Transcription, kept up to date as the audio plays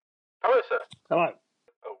Hello, sir. Hello.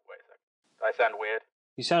 Oh, wait a second. I sound weird.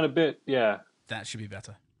 You sound a bit, yeah. That should be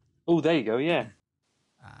better. Oh, there you go, yeah.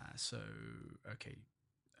 Okay,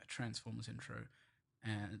 Transformers intro,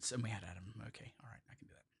 and we had Adam. Okay, all right, I can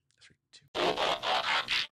do that. 3, 2.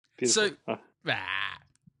 Beautiful. So,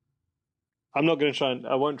 I'm not going to try and,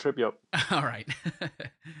 I won't trip you up. all right.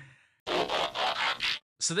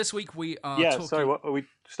 So this week we are talking... sorry, what are we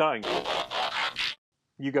starting?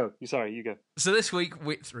 You go. Sorry, you go. So this week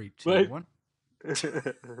we... 3, 2, Wait. 1.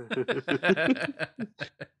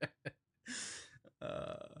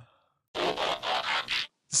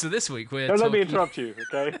 So this week we're Don't let me talking interrupt you,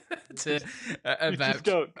 okay? about... Just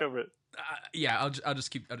go, cover it. yeah, I'll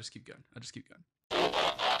just keep going. 3,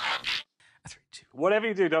 2. Whatever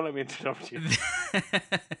you do, don't let me interrupt you.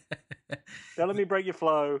 Don't let me break your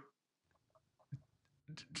flow.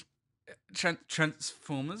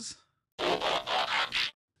 Transformers.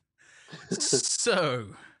 So,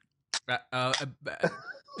 what are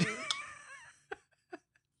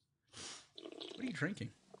you drinking?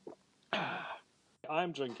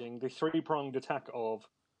 I'm drinking the three-pronged attack of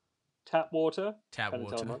tap water, Tap Penn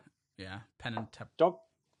and water. Teller, Yeah, pen and tap.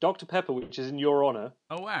 Dr. Pepper, which is in your honour.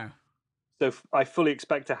 Oh wow. So I fully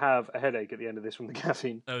expect to have a headache at the end of this from the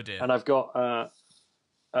caffeine. Oh dear. And I've got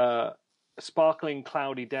sparkling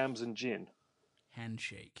cloudy Damson gin.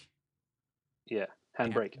 Handshake. Yeah,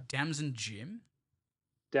 handbrake. Damson Jim.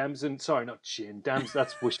 Damson, sorry, not gin.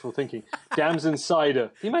 That's wishful thinking. Damson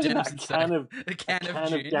cider. Can you imagine Damson that? cider. A can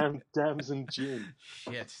of Damson gin.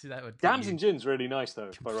 Shit, that would. Damson gin's really nice though.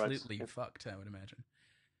 Completely fucked, I would imagine.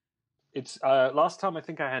 It's last time I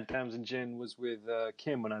think I had Damson gin was with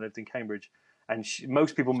Kim when I lived in Cambridge, and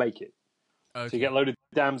most people make it. Okay. So you get a load of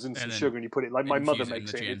Damsons and then sugar, and you put it like my mother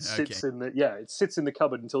infuse it in makes the it. gin. It sits in the it sits in the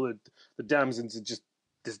cupboard until the Damsons are just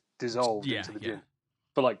dissolved into the gin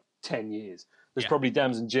for like 10 years. There's probably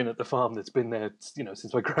Damson gin at the farm that's been there,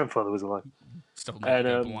 since my grandfather was alive. Still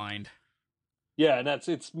not blind. Yeah, and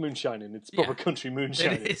it's moonshining. It's proper country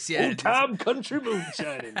moonshining. It is, yeah. Old town country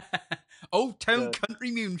moonshining. Old town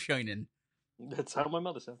country moonshining. That's how my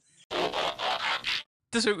mother said.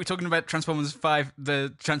 This week we're talking about Transformers 5,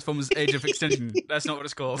 the Transformers Age of Extinction. That's not what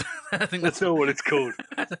it's called. I think that's not what it's called.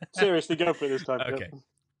 Seriously, go for it this time. Okay. Yep.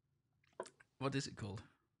 What is it called?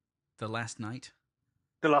 The Last Night?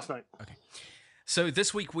 The Last Night. Okay. So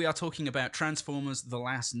this week we are talking about Transformers: The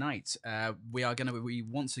Last Night. We are going to be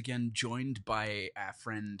once again joined by our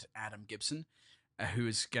friend Adam Gibson, who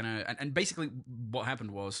is going to... And basically what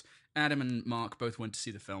happened was Adam and Mark both went to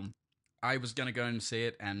see the film. I was going to go and see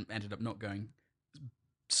it and ended up not going.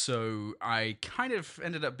 So I kind of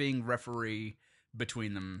ended up being referee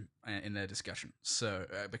between them in their discussion. So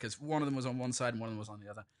because one of them was on one side and one of them was on the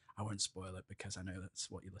other. I won't spoil it because I know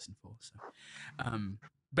that's what you listen for. So,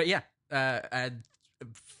 but yeah,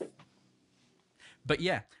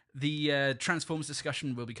 the Transformers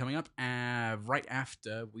discussion will be coming up right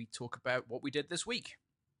after we talk about what we did this week.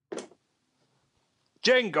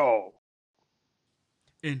 Django.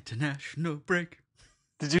 International break.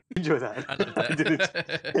 Did you enjoy that? I love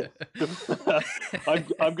that.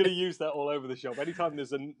 I'm going to use that all over the shop. Anytime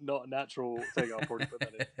there's not a natural thing, I'll probably put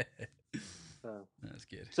that in. That's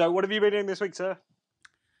good. So, what have you been doing this week, sir?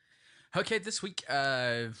 Okay, this week,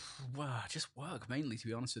 just work mainly, to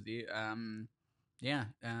be honest with you.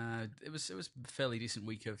 It was a fairly decent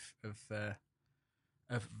week of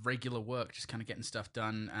regular work, just kind of getting stuff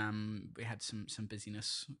done. We had some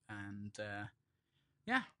busyness, and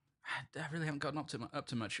I really haven't gotten up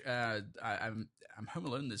to much. I'm home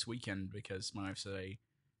alone this weekend because my wife's at a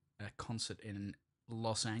concert in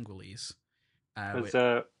Los Angeles.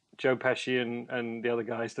 Joe Pesci and the other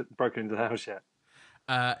guys that broke into the house yet?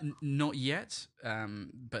 Not yet,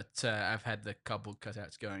 but I've had the couple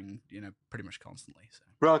cutouts going, pretty much constantly. So.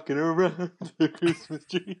 Rocking around the Christmas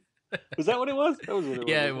tree. Was that what it was? That was what it was.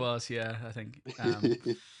 Yeah, it was. Yeah, I think.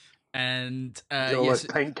 And yes,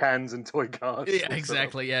 paint cans and toy cars. Yeah,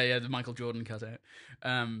 exactly. Yeah, the Michael Jordan cutout.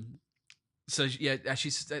 So yeah,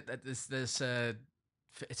 she's there's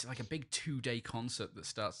it's like a big 2-day concert that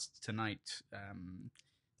starts tonight.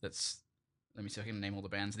 Let me see if I can name all the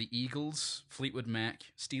bands: the Eagles, Fleetwood Mac,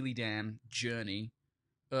 Steely Dan, Journey,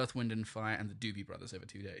 Earth, Wind and Fire, and the Doobie Brothers over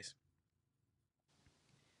 2 days.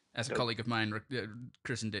 As a colleague of mine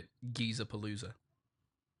christened it Geezer Palooza.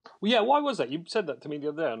 Well, yeah, why was that? You said that to me the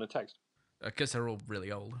other day on a text. Because they're all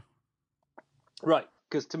really old. Right,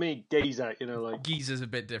 because to me, geezer, like... Geezer's a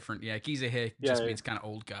bit different, yeah. Geezer here just means kind of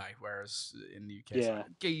old guy, whereas in the UK it's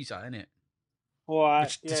like geezer, innit? What?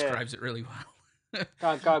 Which describes it really well.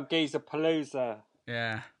 Go Geezer Palooza.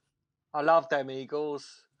 Yeah. I love them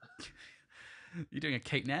Eagles. You're doing a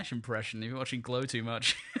Kate Nash impression. You're watching Glow too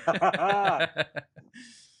much.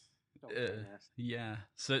 Yeah.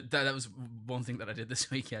 So that was one thing that I did this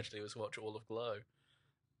week, actually, was watch all of Glow.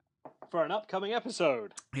 For an upcoming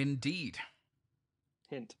episode. Indeed.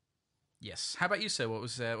 Hint. Yes. How about you, sir? What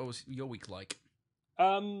was your week like?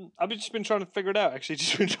 I've just been trying to figure it out, actually.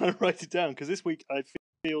 Just been trying to write it down, because this week I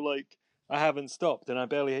feel like I haven't stopped, and I've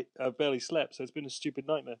barely slept, so it's been a stupid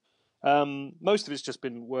nightmare. Most of it's just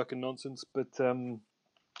been work and nonsense, but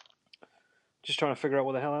just trying to figure out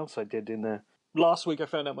what the hell else I did in there. Last week I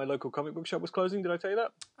found out my local comic book shop was closing. Did I tell you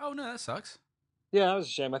that? Oh, no, that sucks. Yeah, that was a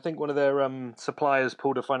shame. I think one of their suppliers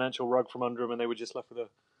pulled a financial rug from under them, and they were just left with a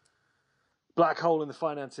black hole in the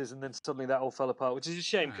finances, and then suddenly that all fell apart, which is a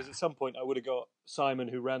shame, because at some point I would have got Simon,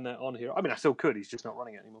 who ran that, on here. I mean, I still could. He's just not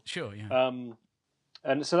running it anymore. Sure, yeah.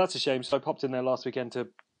 And so that's a shame. So I popped in there last weekend to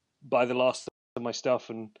buy the last of my stuff,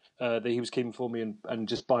 and that he was keeping for me, and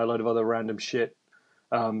just buy a load of other random shit,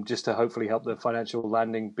 just to hopefully help the financial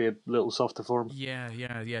landing be a little softer for him. Yeah.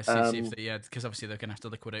 See if they, because obviously they're going to have to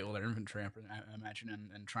liquidate all their inventory, I imagine,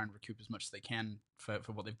 and try and recoup as much as they can for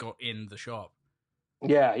what they've got in the shop.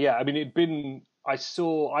 Yeah. I mean, I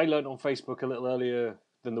learned on Facebook a little earlier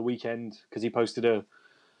than the weekend, because he posted a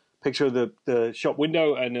picture of the shop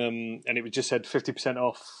window, and it just said 50%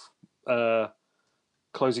 off,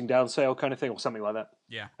 closing down sale kind of thing, or something like that.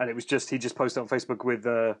 Yeah. And it was he just posted on Facebook with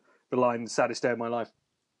the line, "Saddest day of my life."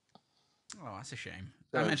 Oh, that's a shame.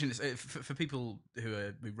 So, I imagine it's for people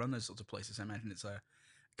who run those sorts of places. I imagine it's a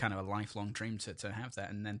kind of a lifelong dream to have that,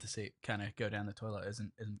 and then to see it kind of go down the toilet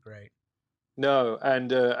isn't great. No,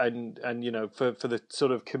 and for the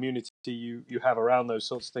sort of community you have around those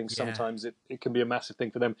sorts of things, sometimes it can be a massive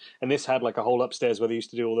thing for them. And this had like a whole upstairs where they used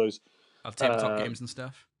to do all those tabletop games and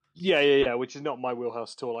stuff. Yeah, which is not my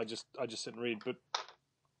wheelhouse at all. I just sit and read, but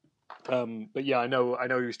yeah, I know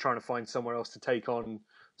he was trying to find somewhere else to take on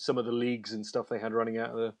some of the leagues and stuff they had running out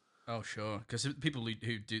of there. Oh, sure, because people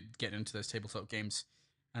who do get into those tabletop games,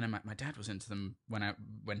 I know my dad was into them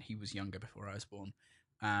when he was younger, before I was born.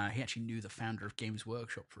 He actually knew the founder of Games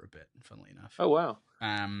Workshop for a bit, funnily enough. Oh, wow.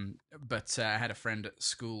 But I had a friend at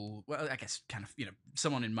school, well, I guess kind of,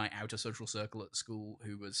 someone in my outer social circle at school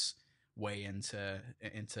who was way into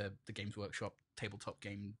the Games Workshop tabletop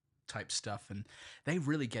game type stuff, and they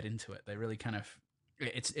really get into it. They really kind of,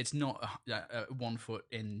 it's not a 1 foot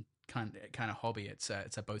in kind of hobby. It's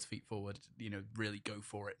a both feet forward, really go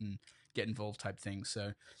for it and get involved type thing.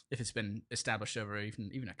 So if it's been established over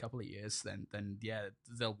even a couple of years, then yeah,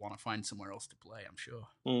 they'll want to find somewhere else to play, I'm sure.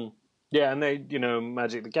 Yeah, and they,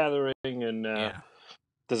 Magic the Gathering, and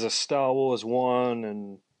there's a Star Wars one,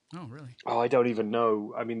 and oh, really? Oh, I don't even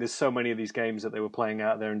know. I mean, there's so many of these games that they were playing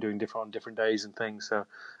out there and doing on different days and things. So,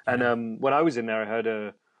 and when I was in there, I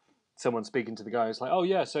heard someone speaking to the guy. It's like, oh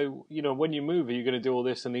yeah, so when you move, are you going to do all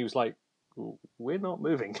this? And he was like, we're not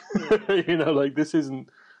moving. Like this isn't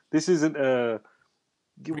a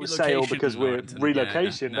sale because we're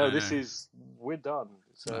relocation. No, this is, we're done.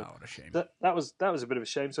 So what a shame. That was a bit of a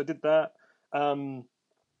shame. So I did that.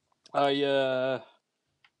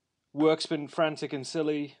 Work's been frantic and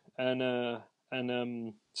silly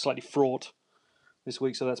and slightly fraught this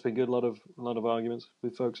week, so that's been good. A lot of arguments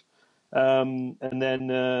with folks. And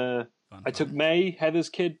then I took May, Heather's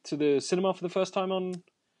kid, to the cinema for the first time on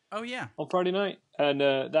Friday night, and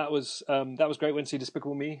that was great. Went to see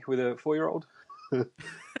Despicable Me with a 4-year-old,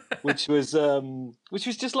 which was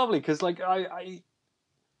just lovely, because like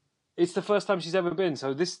it's the first time she's ever been.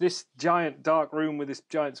 So this giant dark room with this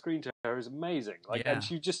giant screen to her is amazing. And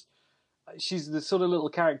she's the sort of little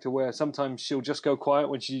character where sometimes she'll just go quiet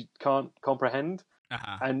when she can't comprehend,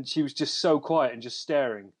 and she was just so quiet and just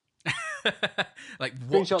staring. Like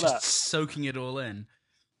what? Just soaking it all in.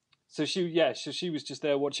 So she was just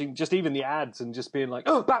there watching just even the ads and just being like,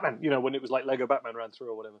 oh, Batman, when it was like Lego Batman ran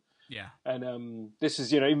through or whatever. Yeah. And this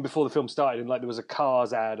is, even before the film started, and like there was a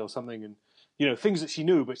Cars ad or something, and things that she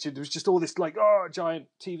knew, but there was just all this like giant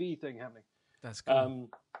TV thing happening. That's cool.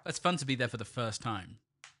 That's fun to be there for the first time.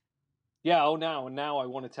 Yeah. Now I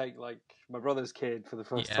want to take like my brother's kid for the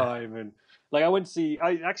first time, and like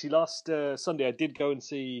I actually last Sunday I did go and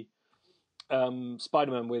see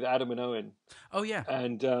Spider-Man with Adam and Owen. Oh yeah.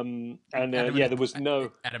 And there was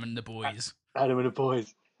no Adam and the boys. Adam and the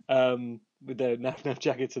boys, with their naf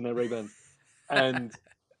jackets and their Ray-Bans, and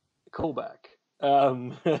callback.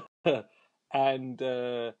 And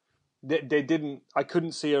they didn't. I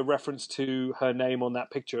couldn't see a reference to her name on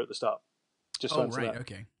that picture at the start. Just to answer that.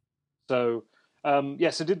 Okay. So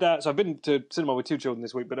so did that. So I've been to cinema with 2 children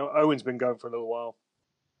this week, but Owen's been going for a little while.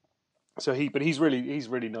 So he's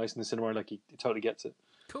really nice in the cinema. Like he totally gets it.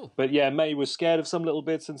 Cool. But yeah, May was scared of some little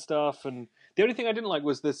bits and stuff, and the only thing I didn't like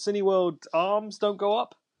was the Cineworld arms don't go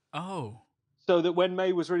up. Oh. So that when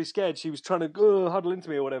May was really scared, she was trying to huddle into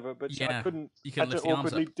me or whatever, but I couldn't. You couldn't lift to the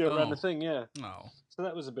arms awkwardly up. do it around the thing. Yeah. Oh. So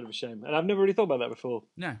that was a bit of a shame, and I've never really thought about that before.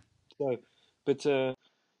 No. So, but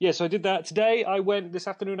yeah, so I did that today. This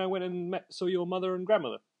afternoon. I went and saw your mother and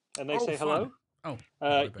grandmother, and they say fun. hello.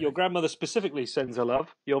 Oh. Your grandmother specifically sends her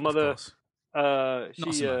love. Your mother, she Not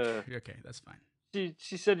so much. Okay, that's fine.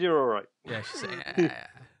 She said you're all right. Yeah, she said.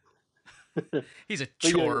 He's a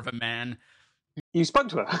chore of a man. You spoke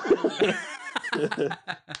to her.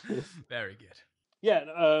 Very good. Yeah.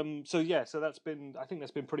 So that's been. I think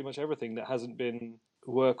that's been pretty much everything that hasn't been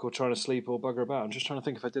work or trying to sleep or bugger about. I'm just trying to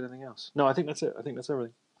think if I did anything else. No, I think that's it. I think that's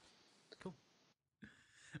everything. Cool.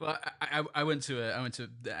 Well, I went to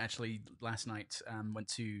actually last night. Went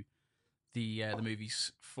to the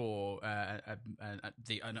movies for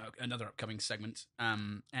another upcoming segment.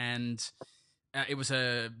 And it was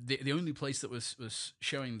the only place that was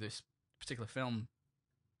showing this particular film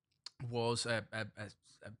was a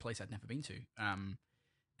place I'd never been to. And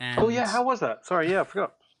oh yeah, how was that? Sorry, yeah, I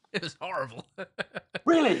forgot. It was horrible.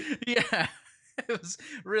 Really? Yeah, it was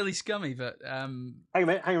really scummy. But hang a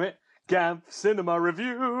minute. Gamp Cinema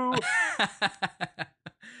Review.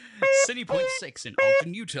 City Point 6 in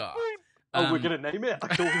Ogden, Utah. We're gonna name it.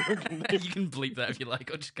 I thought we were gonna name it. You can bleep that if you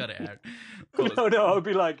like, or just cut it out. No, I would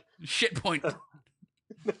be like Shit Point.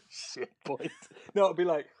 Shit Point. No, it'd be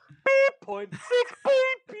like Beep Point 6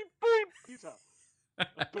 beep Utah.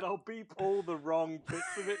 But I'll beep all the wrong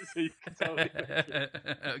bits of it so you can tell me.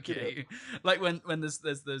 Okay, like when there's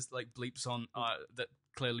like bleeps on that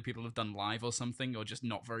clearly people have done live or something, or just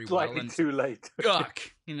not very Slightly well. And too late.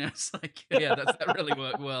 Yuck! It's like that really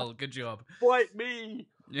worked well. Good job. Bite me.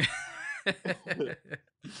 Yeah.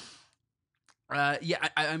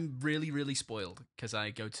 I'm really, really spoiled because I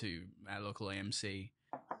go to our local AMC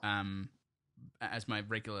as my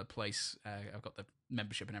regular place. I've got the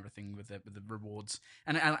membership and everything with the rewards,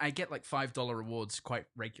 and I get like $5 rewards quite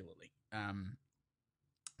regularly.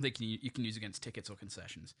 You can use against tickets or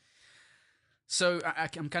concessions. So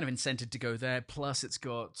I'm kind of incented to go there. Plus, it's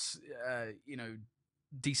got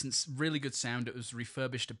decent, really good sound. It was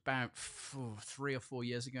refurbished about 3 or 4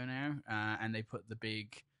 years ago now, and they put the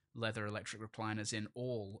big leather electric recliners in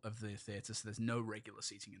all of the theaters. So there's no regular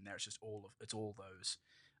seating in there. It's just all those.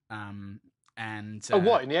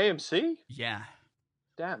 What in the AMC? Yeah.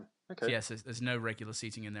 Damn. Okay. So yes, there's no regular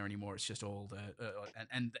seating in there anymore. It's just all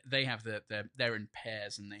and they have they're in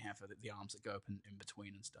pairs, and they have the arms that go up in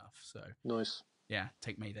between and stuff. So nice. Yeah,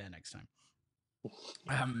 take me there next time.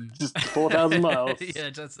 Just 4,000 miles. Yeah,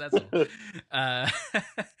 that's all. I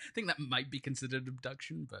think that might be considered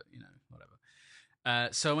abduction, but whatever.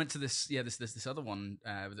 So I went to this other one.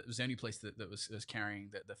 That was the only place that was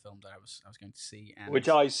carrying the film that I was going to see, and which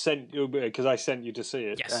I sent you because I sent you to see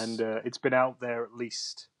it, yes. And it's been out there at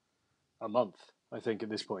least a month, I think, at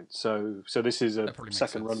this point. So this is a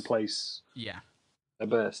second run place. Yeah, at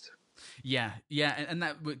best. Yeah, and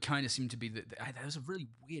that would kind of seem to be there was a really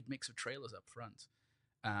weird mix of trailers up front.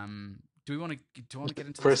 Do we want to get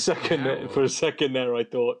into for this a second? now, for a second there, I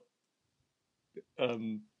thought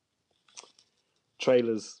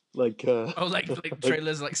trailers like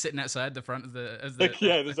trailers like sitting outside the front of the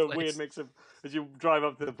yeah. There's a weird mix of as you drive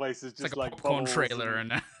up to the place. It's just like a popcorn trailer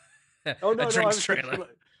and a drinks trailer.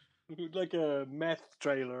 Like a meth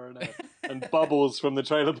trailer and bubbles from the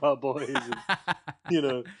Trailer Park Boys,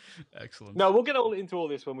 and, Excellent. No, we'll get into all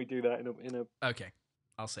this when we do that in a. Okay,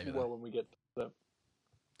 I'll save it. Well, when we get that.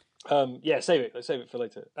 Yeah, save it. Let's save it for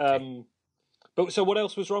later. Okay. But so, what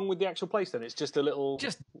else was wrong with the actual place then? It's just a little,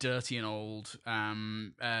 just dirty and old.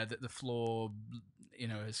 The floor,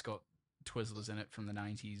 has got Twizzlers in it from the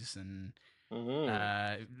 90s, and.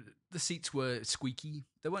 Mm-hmm. The seats were squeaky.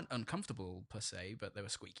 They weren't uncomfortable per se, but they were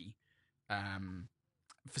squeaky.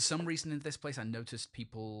 For some reason in this place, I noticed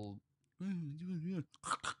people kind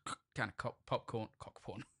of popcorn.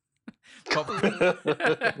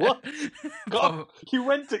 What? You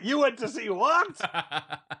went to see what?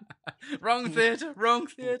 Wrong theater.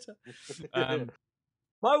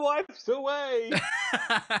 My wife's away.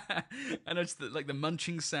 I noticed the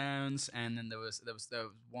munching sounds, and then there was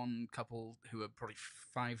one couple who were probably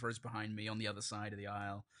 5 rows behind me on the other side of the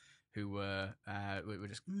aisle, who were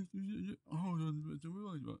just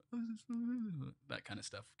that kind of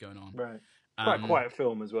stuff going on. Right. Quite a quiet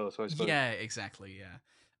film as well, so I suppose. Yeah, exactly.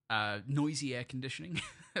 Yeah. Noisy air conditioning,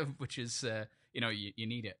 which is you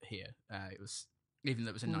need it here. It was even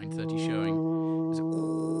though it was a 9:30 showing. It was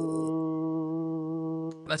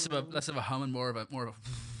less of a hum and more of a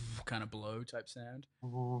kind of blow type sound.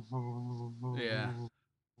 Yeah.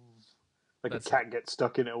 Like That's a cat gets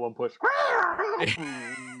stuck in it at one point.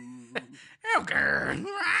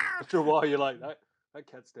 After a while, you're like, that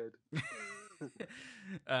cat's dead.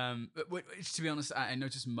 But to be honest, I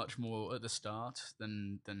noticed much more at the start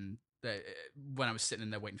than when I was sitting in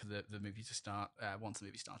there waiting for the movie to start. Once the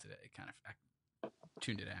movie started, it kind of I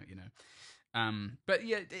tuned it out, you know. But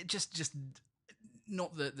yeah, it just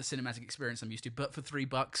not the cinematic experience I'm used to. But for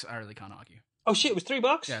 $3, I really can't argue. Oh shit! It was $3.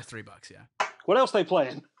 Yeah, $3. Yeah. What else they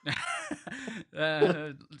playing?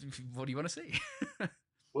 What do you want to see?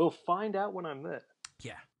 We'll find out when I'm there.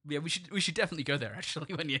 Yeah, we should definitely go there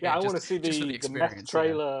actually when you're Yeah, here. I want to see the meth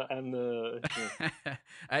trailer and the.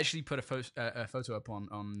 I actually put a photo up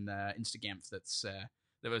on Instagram that's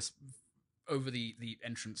that was over the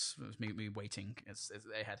entrance. It was me waiting as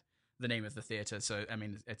they had the name of the theater. So I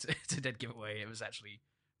mean, it's a dead giveaway. It was actually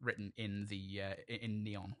written in the in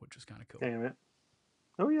neon, which was kind of cool. Damn it!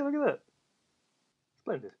 Oh yeah, look at that.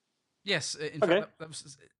 Splendid. Yes, in fact, that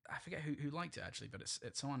was I forget who liked it actually, but it's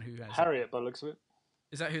someone who has Harriet by the looks of it.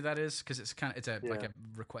 Is that who that is? Because it's like a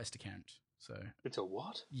request account. So it's a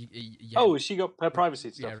what? Yeah. Oh, she got her privacy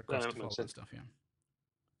stuff. Yeah, request to and stuff. Yeah.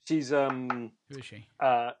 She's Who is she?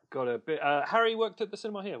 Got a bit. Harry worked at the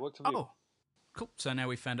cinema here. Worked for you. Oh, cool. So now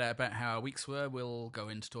we found out about how our weeks were. We'll go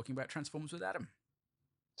into talking about Transformers with Adam.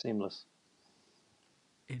 Seamless.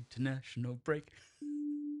 International break.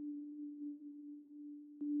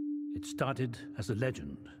 It started as a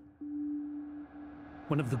legend.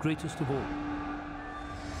 One of the greatest of all.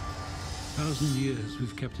 1,000 years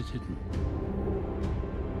we've kept it hidden.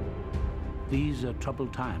 These are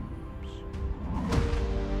troubled times.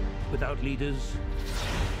 Without leaders,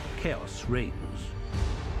 chaos reigns.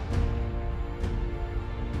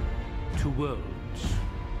 Two worlds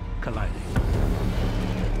colliding.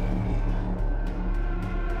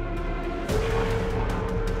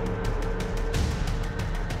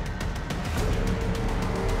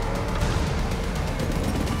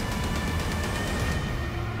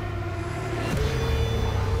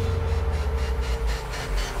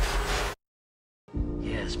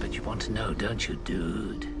 Yes, but you want to know, don't you,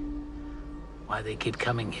 dude? Why they keep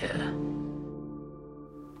coming here?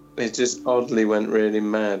 It just oddly went really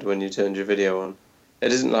mad when you turned your video on.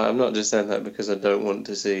 It isn't like I'm not just saying that because I don't want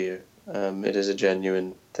to see you. It is a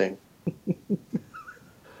genuine thing.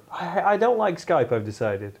 I don't like Skype. I've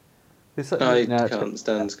decided. I can't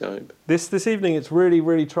stand Skype. This evening, it's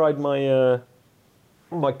really tried my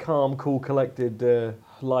my calm, cool, collected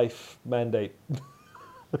life mandate.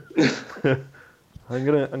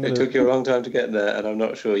 It took you a long time to get there, and I'm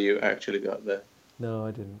not sure you actually got there. No,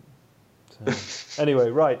 I didn't. So, anyway,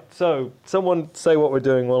 right. So, someone say what we're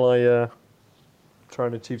doing while I try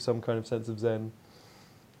and achieve some kind of sense of zen.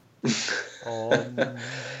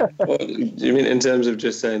 What, do you mean in terms of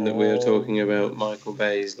just saying that we are talking about Michael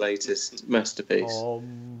Bay's latest masterpiece?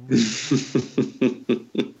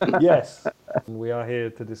 Yes. We are here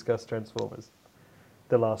to discuss Transformers: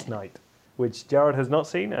 The Last Night, which Jared has not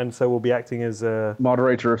seen, and so will be acting as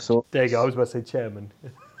moderator of sorts. There you go. I was about to say chairman.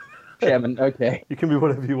 Chairman, okay. You can be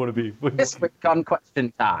whatever you want to be. This week on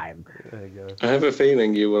Question Time. There you go. I have a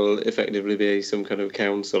feeling you will effectively be some kind of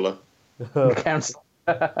counsellor. Counsellor.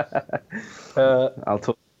 I'll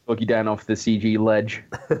talk you down off the CG ledge.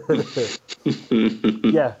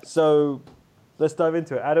 Yeah, so let's dive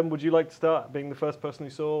into it. Adam, would you like to start being the first person who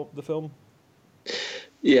saw the film?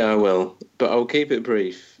 Yeah, I will, but I'll keep it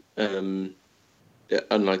brief. Unlike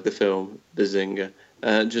the film, The Zinger,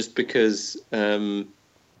 just because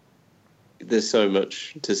there's so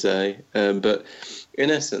much to say. But in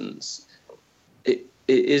essence, it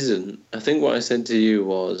isn't. I think what I said to you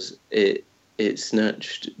was it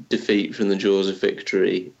snatched defeat from the jaws of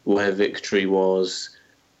victory, where victory was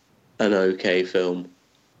an okay film.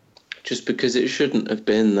 Just because it shouldn't have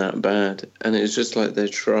been that bad. And it's just like they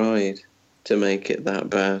tried to make it that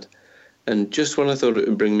bad. And just when I thought it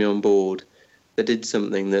would bring me on board, they did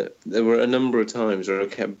something that there were a number of times where I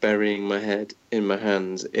kept burying my head in my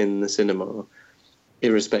hands in the cinema,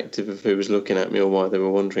 irrespective of who was looking at me or why they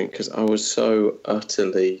were wondering, because I was so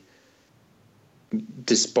utterly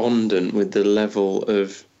despondent with the level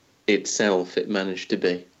of itself it managed to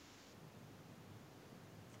be.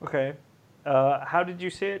 Okay. How did you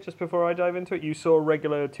see it just before I dive into it? You saw a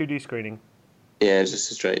regular 2D screening? Yeah,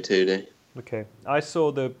 just a straight 2D. Okay. I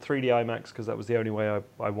saw the 3D IMAX because that was the only way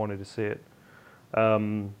I wanted to see it.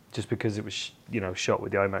 Just because it was, shot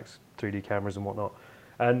with the IMAX 3D cameras and whatnot.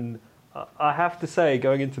 And I have to say,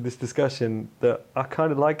 going into this discussion, that I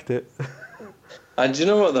kind of liked it. And do you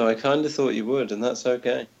know what, though? I kind of thought you would, and that's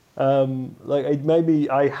okay. Like it made me,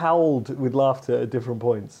 I howled with laughter at different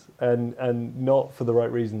points, and not for the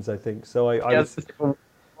right reasons, I think. So I was, For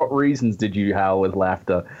what reasons did you howl with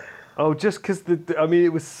laughter? oh, just because I mean,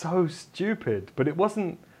 it was so stupid, but it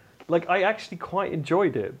wasn't. Like I actually quite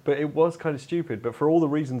enjoyed it, but it was kind of stupid. But for all the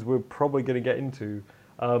reasons we're probably going to get into,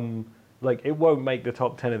 like it won't make the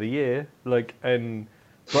top 10 of the year. Like and.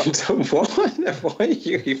 But, Why are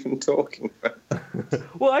you even talking about?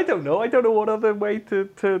 well, I don't know. I don't know what other way to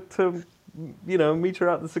meter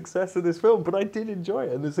out the success of this film, but I did enjoy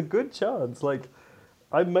it, and there's a good chance, like,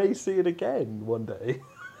 I may see it again one day.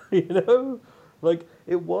 Like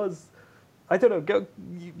it was. I don't know. Go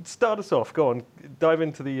start us off. Go on. Dive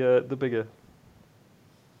into the bigger.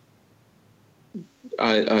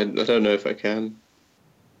 I don't know if I can.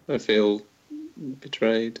 I feel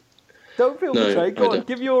betrayed. Don't feel betrayed. Go on.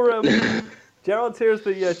 Give your. Gerard's here as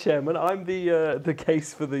the chairman. I'm the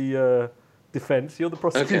case for the defence. You're the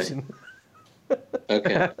prosecution.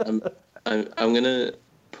 Okay. I'm gonna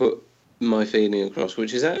put my feeling across,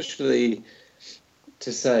 which is actually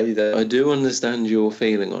to say that I do understand your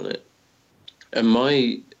feeling on it, and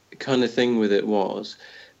my kind of thing with it was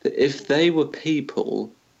that if they were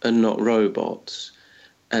people and not robots,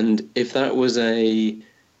 and if that was a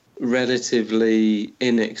relatively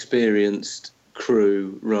inexperienced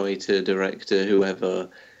crew, writer, director, whoever,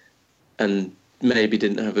 and maybe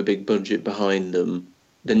didn't have a big budget behind them,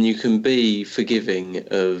 then you can be forgiving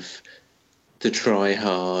of the try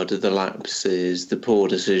hard, the lapses, the poor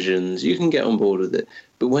decisions. You can get on board with it.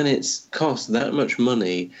 But when it's cost that much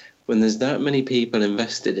money, when there's that many people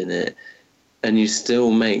invested in it, and you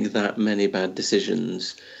still make that many bad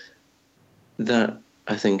decisions, that,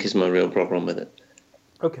 I think, is my real problem with it.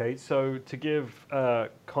 Okay, so to give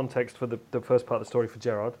context for the first part of the story for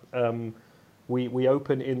Gerard, we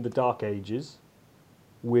open in the Dark Ages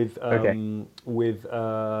with the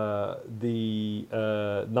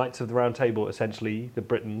Knights of the Round Table, essentially the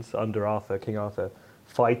Britons under Arthur, King Arthur,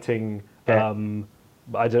 fighting.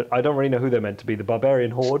 I don't really know who they're meant to be. The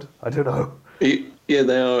barbarian horde. I don't know. Yeah,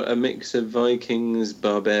 they are a mix of Vikings,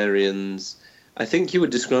 barbarians. I think you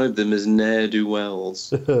would describe them as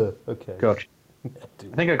ne'er-do-wells. Okay. Gotcha. I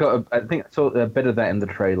think I saw a bit of that in the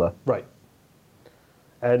trailer. Right.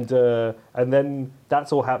 And then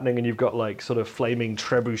that's all happening, and you've got like sort of flaming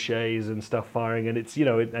trebuchets and stuff firing, and it's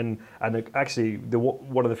and actually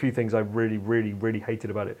one of the few things I really really really hated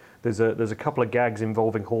about it. There's a couple of gags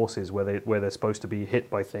involving horses where they're supposed to be hit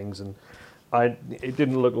by things, and it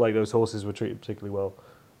didn't look like those horses were treated particularly well.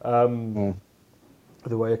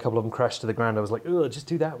 The way a couple of them crashed to the ground, I was like, ugh, just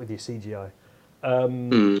do that with your CGI.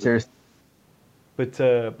 Seriously. But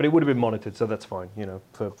it would have been monitored, so that's fine,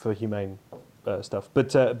 for humane stuff.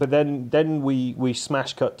 But then we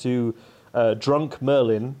smash cut to drunk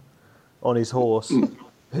Merlin on his horse,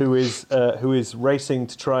 who is racing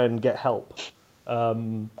to try and get help,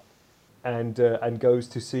 and goes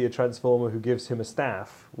to see a transformer who gives him a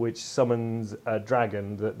staff, which summons a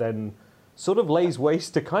dragon that then sort of lays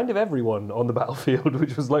waste to kind of everyone on the battlefield,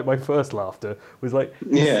 which was like my first laughter. Was like,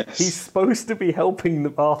 yes. He's supposed to be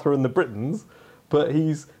helping Arthur and the Britons, but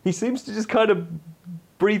he seems to just kind of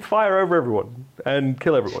breathe fire over everyone and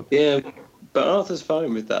kill everyone. Yeah, but Arthur's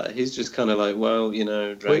fine with that. He's just kind of like, well,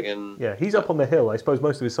 dragon. Yeah, he's up on the hill. I suppose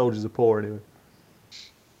most of his soldiers are poor anyway.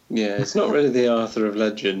 Yeah, it's not really the Arthur of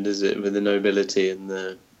legend, is it? With the nobility and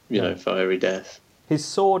the fiery death. His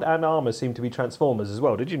sword and armor seem to be transformers as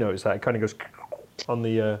well. Did you notice that? It kind of goes on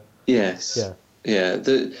the. Yes. Yeah.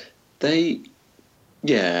 Yeah.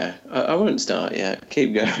 Yeah. I won't start yet.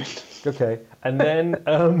 Keep going. Okay, and then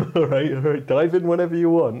all right, dive in whenever you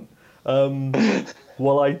want.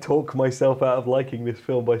 While I talk myself out of liking this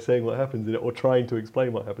film by saying what happens in it or trying to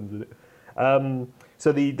explain what happens in it.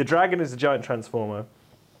 So the dragon is a giant transformer,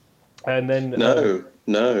 and then no,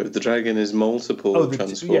 the dragon is multiple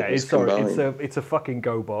transformers combined. It's a fucking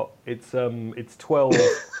GoBot. It's 12.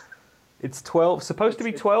 It's 12. Supposed to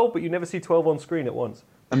be 12, but you never see 12 on screen at once.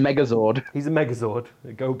 A Megazord. He's a Megazord,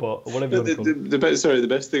 a GoBot, or whatever you want to call it. The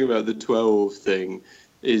best thing about the 12 thing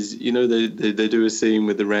is, they do a scene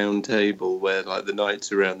with the round table where like the knights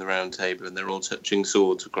are around the round table and they're all touching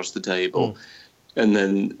swords across the table. And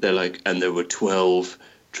then they're like, and there were 12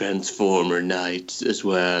 Transformer knights as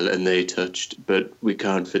well, and they touched, but we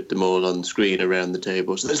can't fit them all on screen around the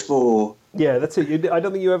table, so there's 4. Yeah, that's it. I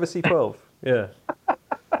don't think you ever see 12. Yeah.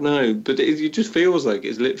 No, but it just feels like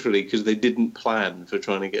it's literally because they didn't plan for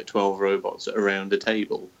trying to get 12 robots around a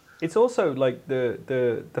table. It's also like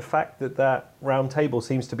the fact that round table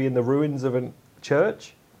seems to be in the ruins of a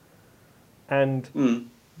church, and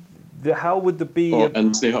how would there be? Or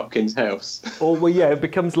Anthony Hopkins' house. Or well, yeah, it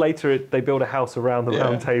becomes later. They build a house around the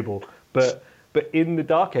round table, but in the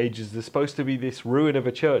Dark Ages, there's supposed to be this ruin of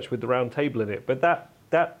a church with the round table in it. But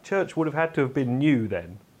that church would have had to have been new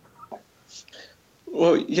then.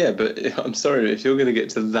 Well, yeah, but I'm sorry, if you're going to get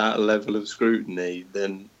to that level of scrutiny,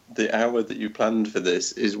 then the hour that you planned for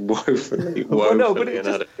this is woefully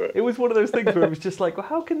inadequate. It was one of those things where it was just like, well,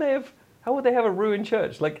 how would they have a ruined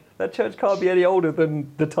church? Like, that church can't be any older than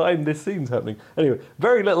the time this scene's happening. Anyway,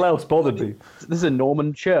 very little else bothered me. This is a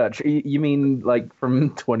Norman church. You mean, like,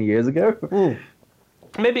 from 20 years ago?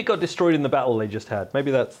 Maybe it got destroyed in the battle they just had.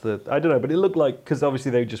 Maybe that's I don't know, but it looked like, because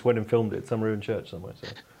obviously they just went and filmed it, some ruined church somewhere. So.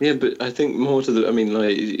 Yeah, but I think more to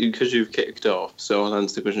because you've kicked off, so I'll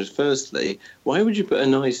answer the questions. Firstly, why would you put a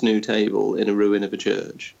nice new table in a ruin of a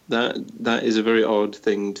church? That is a very odd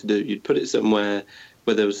thing to do. You'd put it somewhere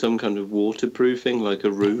where there was some kind of waterproofing, like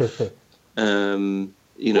a roof, walls.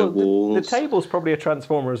 The table's probably a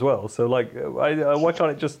transformer as well, so like, why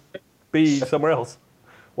can't it just be somewhere else?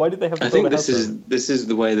 Why did they have to build a house? I think this is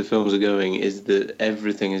the way the films are going, is that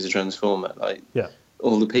everything is a transformer. Like,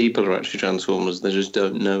 all the people are actually transformers, they just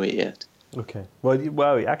don't know it yet. Okay.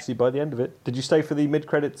 Well, actually, by the end of it, did you stay for the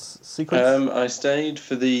mid-credits sequence? I stayed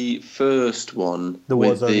for the first one. There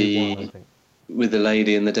was only one, I think. With the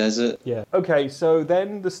lady in the desert. Yeah. Okay, so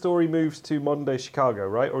then the story moves to modern day Chicago,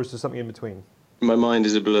 right? Or is there something in between? My mind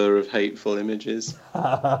is a blur of hateful images.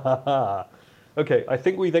 Okay, I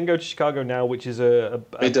think we then go to Chicago now, which is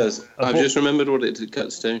It does. I've just remembered what it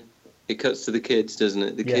cuts to. It cuts to the kids, doesn't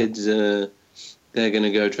it? The kids, they're going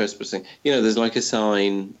to go trespassing. You know, there's like a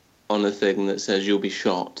sign on a thing that says you'll be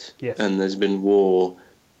shot. Yes. And there's been war.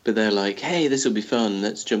 But they're like, hey, this will be fun.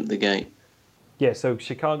 Let's jump the gate. Yeah, so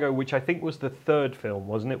Chicago, which I think was the third film,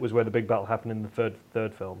 wasn't it? Was where the big battle happened in the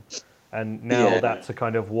third film. And now that's a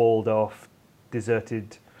kind of walled off,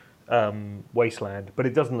 deserted wasteland. But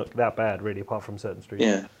it doesn't look that bad, really, apart from certain streets.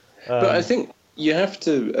 Yeah. But I think you have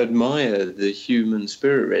to admire the human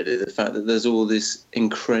spirit, really, the fact that there's all this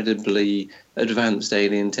incredibly advanced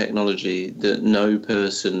alien technology that no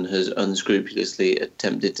person has unscrupulously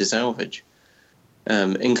attempted to salvage.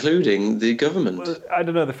 Including the government. Well, I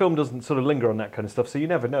don't know, the film doesn't sort of linger on that kind of stuff, so you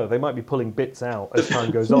never know. They might be pulling bits out as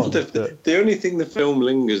time goes on. The only thing the film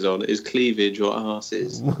lingers on is cleavage or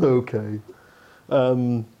arses. Okay.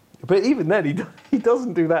 But even then, he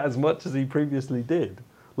doesn't do that as much as he previously did.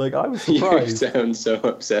 Like, I was surprised. You sound so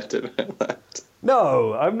upset about that.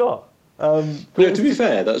 No, I'm not. To be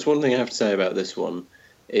fair, that's one thing I have to say about this one,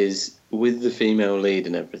 is with the female lead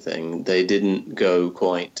and everything, they didn't go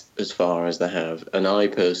quite as far as they have, and I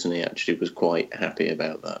personally actually was quite happy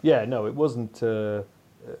about that. Yeah, no, it wasn't.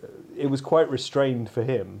 It was quite restrained for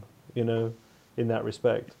him, you know, in that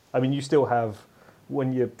respect. I mean, you still have,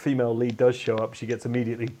 when your female lead does show up, she gets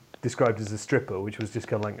immediately described as a stripper, which was just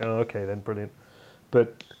kind of like, oh, okay, then, brilliant.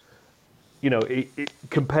 But, you know, it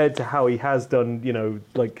compared to how he has done, you know,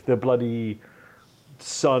 like the bloody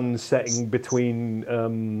sun setting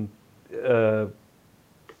between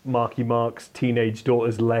Marky Mark's teenage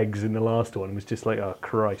daughter's legs in the last one was just like, oh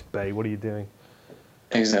Christ, Bay, what are you doing?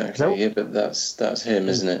 Exactly. Yeah, but that's him,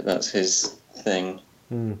 isn't it? That's his thing.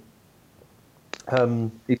 He's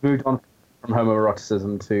moved on from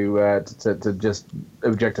homoeroticism to just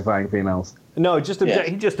objectifying females. No, he just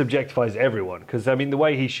objectifies everyone, because I mean the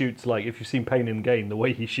way he shoots, like if you've seen Pain and Gain, the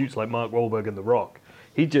way he shoots like Mark Wahlberg and The Rock,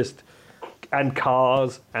 and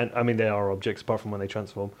cars, and I mean they are objects apart from when they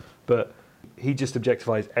transform, but he just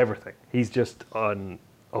objectifies everything. He's just an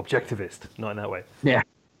objectivist, not in that way. Yeah.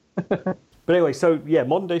 But anyway, so yeah,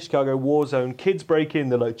 modern day Chicago, war zone, kids break in,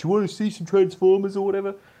 they're like, do you want to see some Transformers or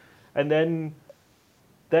whatever? And then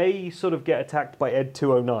they sort of get attacked by Ed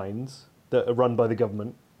 209s that are run by the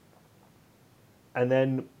government. And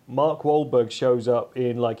then Mark Wahlberg shows up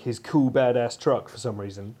in like his cool badass truck for some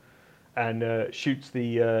reason and shoots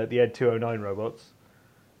the Ed 209 robots.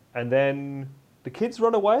 And then the kids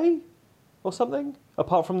run away or something,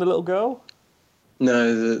 apart from the little girl?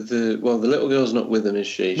 No, the little girl's not with them, is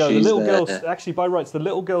she? No, the little girl, actually by rights, the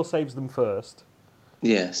little girl saves them first.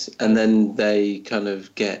 Yes, and then they kind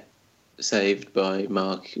of get saved by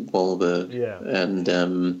Mark Wahlberg. Yeah. And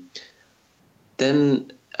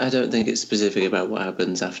then I don't think it's specific about what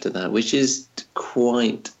happens after that, which is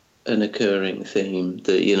quite an occurring theme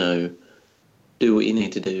that, you know, do what you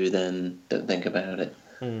need to do, then don't think about it.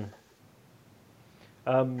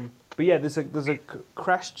 But yeah, there's a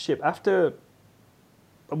crashed ship. After,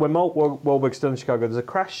 when Mark Wahlberg's done in Chicago, there's a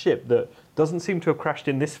crashed ship that doesn't seem to have crashed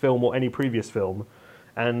in this film or any previous film,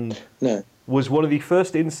 and was one of the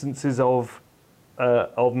first instances of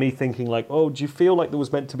of me thinking like, oh, do you feel like there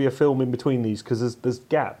was meant to be a film in between these? Because there's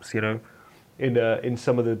gaps, you know, in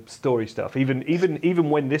some of the story stuff. Even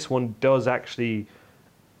when this one does actually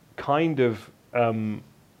kind of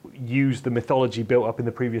use the mythology built up in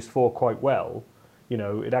the previous 4 quite well, you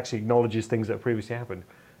know, it actually acknowledges things that previously happened.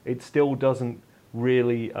 It still doesn't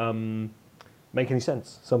really make any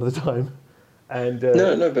sense some of the time. And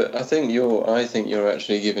no, but I think you're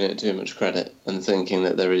actually giving it too much credit and thinking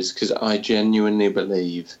that there is, because I genuinely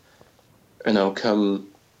believe, and I'll come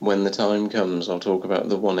when the time comes, I'll talk about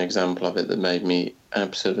the one example of it that made me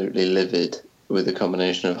absolutely livid with a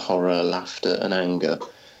combination of horror, laughter, and anger.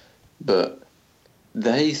 But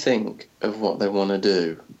they think of what they want to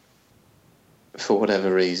do for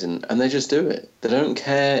whatever reason, and they just do it. They don't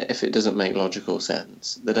care if it doesn't make logical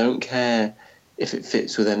sense. They don't care if it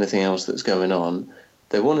fits with anything else that's going on.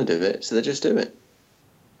 They want to do it, so they just do it.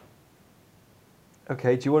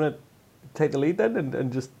 Okay, do you want to take the lead then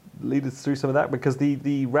and just lead us through some of that? Because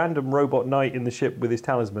the random robot knight in the ship with his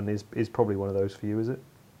talisman is probably one of those for you, is it?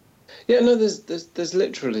 Yeah, no, there's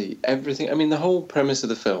literally everything. I mean, the whole premise of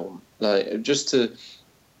the film, like,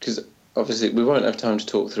 because obviously we won't have time to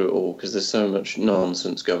talk through it all because there's so much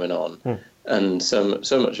nonsense going on, and so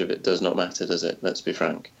much of it does not matter, does it? Let's be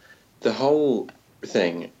frank. The whole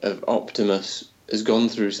thing of Optimus has gone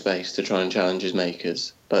through space to try and challenge his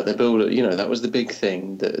makers. Like, they build it, you know, that was the big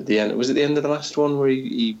thing. At the end, was it the end of the last one where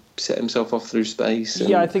he set himself off through space?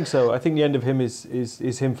 Yeah, I think so. I think the end of him is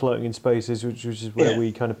him floating in space, which is where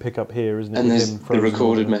we kind of pick up here, isn't it? And there's him the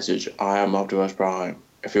recorded message, I am Optimus Prime.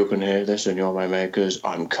 If you can hear this and you're my makers,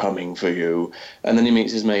 I'm coming for you. And then he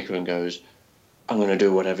meets his maker and goes, I'm going to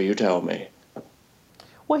do whatever you tell me.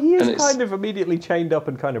 Well, he is kind of immediately chained up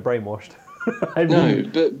and kind of brainwashed.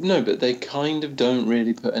 But they kind of don't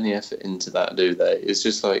really put any effort into that, do they? It's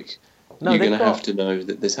just like, you're going to have to know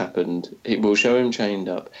that this happened. It will show him chained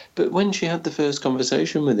up. But when she had the first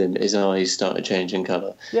conversation with him, his eyes started changing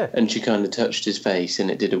colour. Yeah. And she kind of touched his face and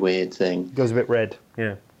it did a weird thing. It goes a bit red,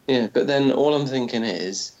 yeah. Yeah, but then all I'm thinking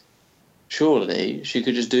is, surely she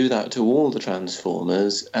could just do that to all the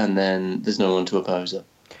Transformers and then there's no one to oppose her.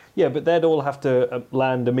 Yeah, but they'd all have to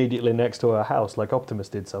land immediately next to her house like Optimus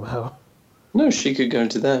did somehow. No, she could go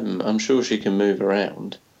to them. I'm sure she can move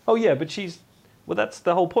around. Oh yeah, but well, that's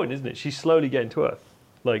the whole point, isn't it? She's slowly getting to Earth.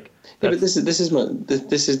 Like, yeah, but this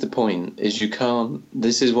is the point. Is you can't.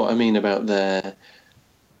 This is what I mean about they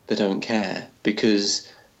don't care,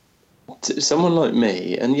 because someone like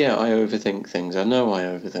me, and yeah, I overthink things. I know I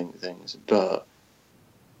overthink things, but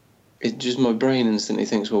it just, my brain instantly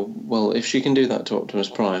thinks, well, if she can do that to Optimus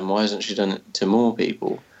Prime, why hasn't she done it to more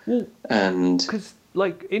people? Well, and because,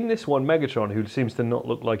 like, in this one, Megatron, who seems to not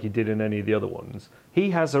look like he did in any of the other ones, he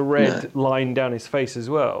has a red line down his face as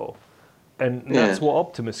well, and that's what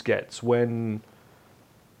Optimus gets when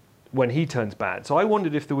he turns bad. So I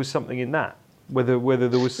wondered if there was something in that, whether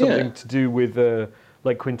there was something to do with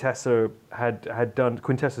like Quintessa had done.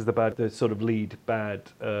 Quintessa's the sort of lead bad.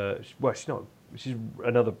 Well, she's not. She's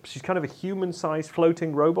kind of a human-sized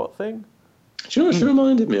floating robot thing. Do you know what she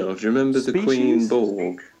reminded me of? Do you remember the Queen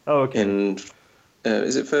Borg? Oh, okay. In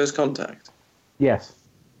is it First Contact? Yes.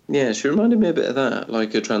 Yeah, she reminded me a bit of that,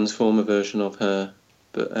 like a Transformer version of her.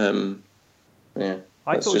 But yeah.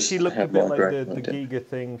 I thought she looked a bit like the Giga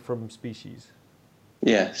thing from Species.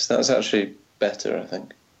 Yes, that's actually better, I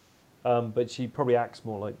think. But she probably acts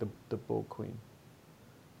more like the Borg Queen.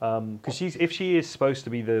 Because if she is supposed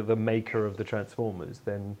to be the maker of the Transformers,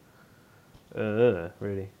 then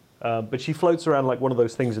really. But she floats around like one of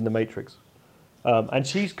those things in the Matrix, and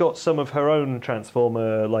she's got some of her own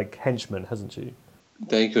Transformer like henchmen, hasn't she?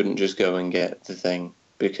 They couldn't just go and get the thing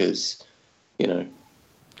because, you know.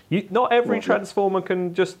 Not every Transformer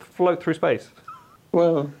can just float through space.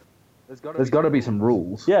 Well, there's got to be some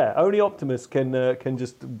rules. Yeah, only Optimus can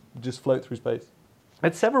just float through space.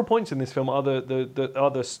 At several points in this film are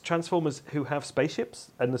the Transformers who have spaceships,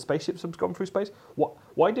 and the spaceships have gone through space.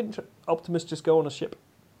 Why didn't Optimus just go on a ship?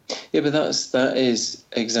 Yeah, but that is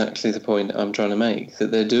exactly the point I'm trying to make. That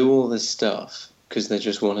they do all this stuff because they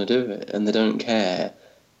just want to do it, and they don't care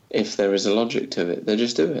if there is a logic to it. They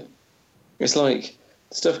just do it. It's like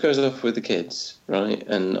stuff goes off with the kids, right?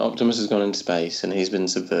 And Optimus has gone into space, and he's been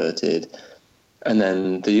subverted. And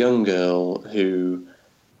then the young girl who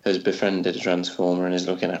has befriended a Transformer and is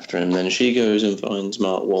looking after him. Then she goes and finds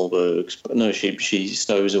Mark Wahlberg's. But no, she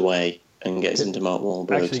stows away and gets into Mark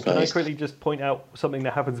Wahlberg's Actually, can I quickly just point out something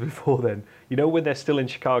that happens before then? You know when they're still in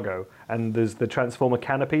Chicago and there's the Transformer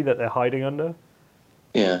canopy that they're hiding under?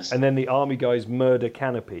 Yes. And then the army guys murder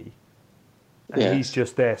Canopy. And Yes. he's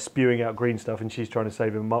just there spewing out green stuff, and she's trying to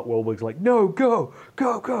save him. Mark Wahlberg's like, no, go,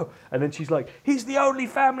 go, go. And then she's like, he's the only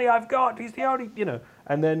family I've got. He's the only, you know.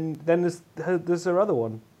 And then there's her other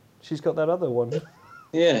one. She's got that other one.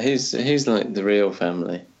 Yeah, he's like the real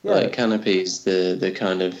family. Yeah. Like Canopy's the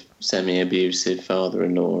kind of semi-abusive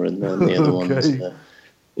father-in-law, and then the other one's,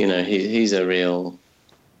 you know, he's a real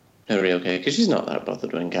character, because she's not that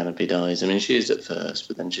bothered when Canopy dies. I mean, she is at first,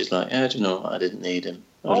 but then she's like, do you know what? I didn't need him.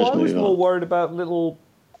 I'll just I was move more on. worried about little.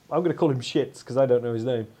 I'm going to call him Shits because I don't know his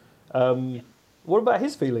name. What about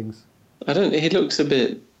his feelings? He looks a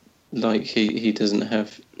bit like he doesn't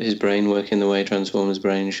have his brain working the way Transformers'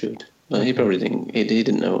 brain should. Like, he probably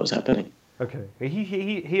didn't know what was happening. Okay,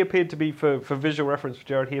 he appeared to be, for visual reference for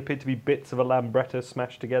Jared, he appeared to be bits of a Lambretta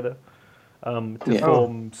smashed together to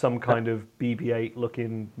form some kind of BB-8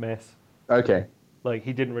 looking mess. Okay. Like,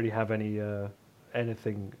 he didn't really have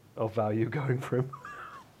anything of value going for him.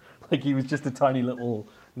 Like, he was just a tiny little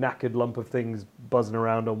knackered lump of things buzzing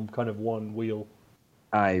around on kind of one wheel.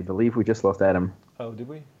 I believe we just lost Adam. Oh, did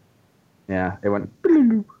we? Yeah, it went.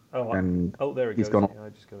 Oh, And there it he's goes. gone. Yeah, I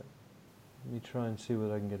just got it. Let me try and see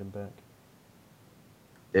whether I can get him back.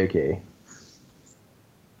 Okay.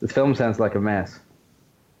 This film sounds like a mess.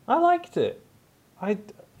 I liked it.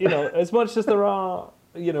 As much as there are,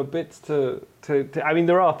 bits to I mean,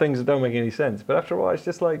 there are things that don't make any sense, but after a while, it's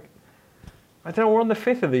just like, I don't know, we're on the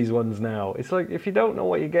 5th of these ones now. It's like, if you don't know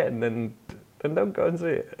what you're getting, then don't go and see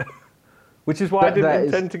it. Which is why I didn't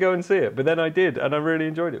intend to go and see it, but then I did, and I really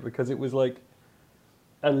enjoyed it, because it was like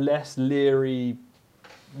a less leery,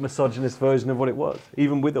 misogynist version of what it was,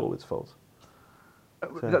 even with all its faults.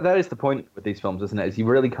 That is the point with these films, isn't it? Is you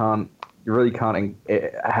really can't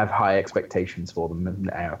have high expectations for them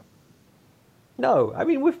now. No, I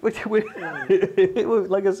mean, we're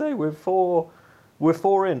like I say, we're four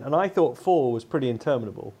in, and I thought 4 was pretty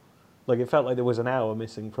interminable. Like, it felt like there was an hour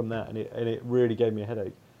missing from that, and it really gave me a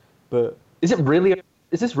headache. But is this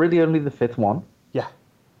really only the 5th one? Yeah.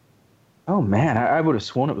 Oh man, I would have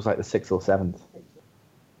sworn it was like the 6th or 7th,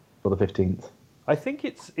 or the 15th. I think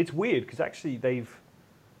it's weird because actually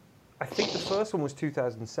I think the first one was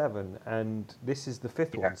 2007, and this is the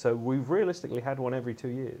 5th one. So we've realistically had one every 2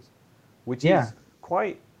 years, which is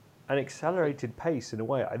quite an accelerated pace in a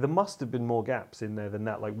way. There must have been more gaps in there than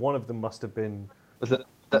that. Like, one of them must have been. Was it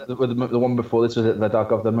the one before this? Was it The Dark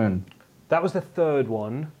of the Moon? That was the 3rd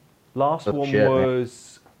one. Last one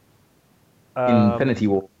was Infinity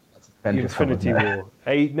War. Infinity War.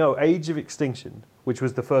 Age of Extinction, which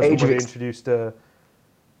was the first one where they introduced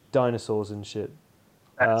dinosaurs and shit.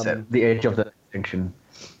 That's it. The Age of the Extinction.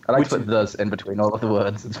 I like to put "thus" in between all of the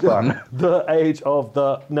words. It's fun. The Age of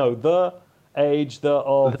the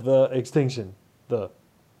Extinction. The.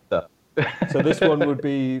 So this one would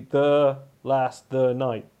be the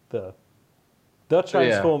night. The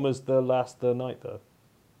Transformers. The last the night. The.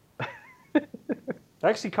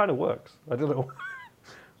 Actually, kind of works. I don't know.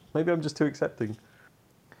 Maybe I'm just too accepting.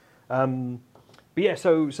 But yeah,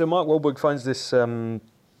 so Mark Wahlberg finds this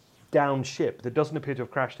downed ship that doesn't appear to have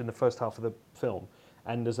crashed in the first half of the film,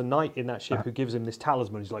 and there's a knight in that ship who gives him this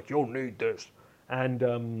talisman. He's like, "You'll need this," and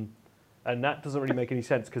that doesn't really make any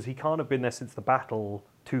sense because he can't have been there since the battle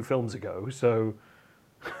 2 films ago. So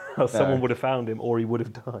someone would have found him, or he would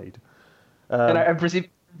have died. And I perceive the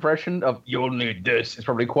impression of "you'll need this" is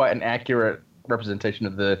probably quite an accurate representation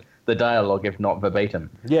of the dialogue, if not verbatim.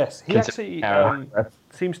 Yes, he actually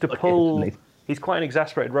seems to pull. He's quite an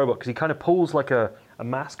exasperated robot because he kind of pulls like a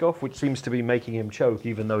mask off, which seems to be making him choke,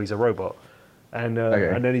 even though he's a robot. And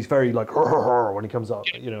then he's very like when he comes up,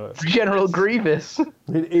 General Grievous.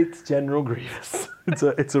 It's General Grievous.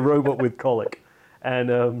 It's a robot with colic,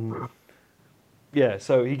 and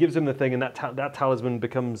so he gives him the thing, and that talisman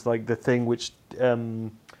becomes like the thing which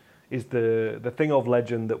is the thing of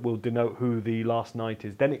legend that will denote who the last knight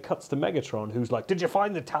is. Then it cuts to Megatron, who's like, "Did you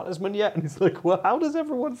find the talisman yet?" And he's like, "Well, how does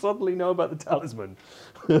everyone suddenly know about the talisman?"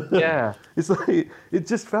 Yeah. It's like, it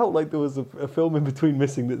just felt like there was a film in between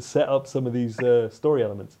missing that set up some of these story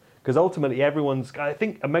elements. Because ultimately I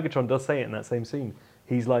think Megatron does say it in that same scene.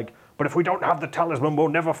 He's like, "But if we don't have the talisman, we'll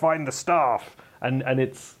never find the staff." And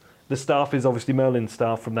the staff is obviously Merlin's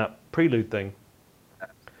staff from that prelude thing.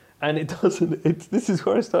 And this is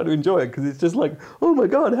where I start to enjoy it, because it's just like, oh my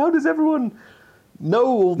God, how does everyone know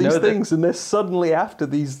all these things and they're suddenly after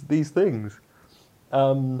these things?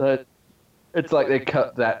 It's like they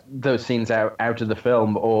cut those scenes out of the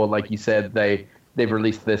film, or like you said, they've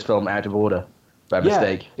released this film out of order by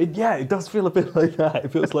mistake. It does feel a bit like that.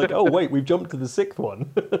 It feels like, oh wait, we've jumped to the 6th one.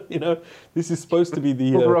 This is supposed to be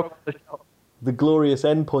the... the glorious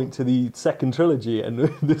endpoint to the second trilogy, and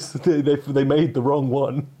they made the wrong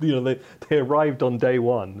one. You know, they arrived on day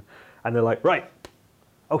one, and they're like, right,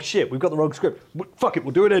 oh shit, we've got the wrong script. Fuck it,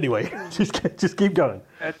 we'll do it anyway. just keep going.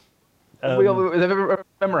 They've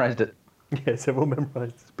memorized it. Yes, everyone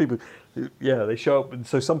memorized. People, yeah, they show up, and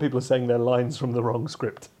so some people are saying their lines from the wrong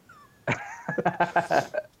script.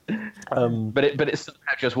 But it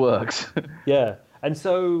somehow just works. Yeah, and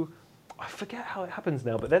so I forget how it happens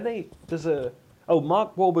now. But then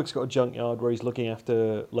Mark Wahlberg's got a junkyard where he's looking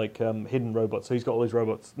after like hidden robots. So he's got all these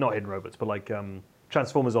robots, not hidden robots, but like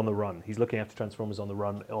Transformers on the run. He's looking after Transformers on the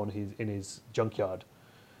run in his junkyard,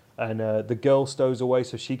 and the girl stows away,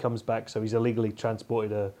 so she comes back. So he's illegally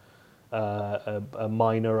transported a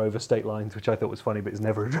miner over state lines, which I thought was funny, but is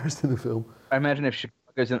never addressed in the film. I imagine if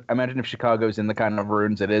Chicago's in the kind of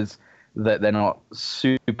ruins it is, that they're not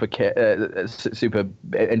super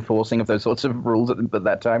enforcing of those sorts of rules at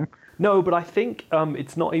that time. No, but I think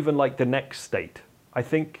it's not even like the next state. I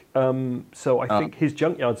think I think his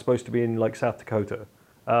junkyard's supposed to be in like South Dakota.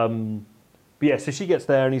 But yeah, so she gets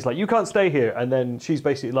there and he's like, "You can't stay here," and then she's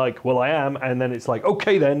basically like, "Well, I am," and then it's like,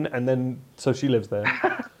 "Okay, then," and then so she lives there.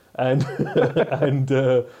 And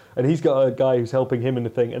and he's got a guy who's helping him in the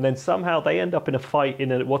thing, and then somehow they end up in a fight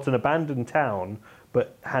in what's an abandoned town,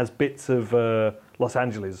 but has bits of Los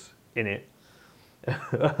Angeles in it.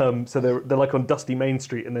 So they're like on dusty Main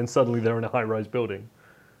Street, and then suddenly they're in a high-rise building.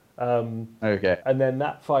 Okay. And then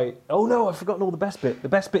that fight. Oh no, I've forgotten all the best bit. The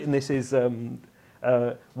best bit in this is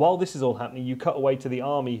while this is all happening, you cut away to the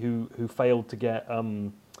army who failed to get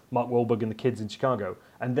Mark Wahlberg and the kids in Chicago,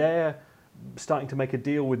 and they're starting to make a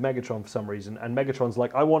deal with Megatron for some reason, and Megatron's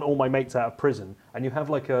like, "I want all my mates out of prison," and you have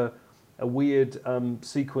like a weird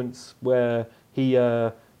sequence where he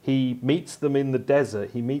meets them in the desert.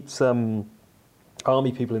 He meets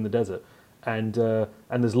army people in the desert, and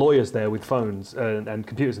there's lawyers there with phones and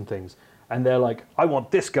computers and things, and they're like, "I want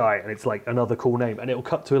this guy," and it's like another cool name, and it'll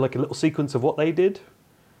cut to like a little sequence of what they did.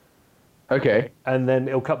 Okay. And then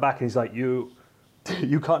it'll cut back, and he's like, You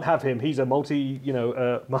can't have him. He's a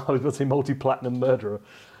multi-platinum murderer.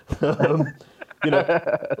 All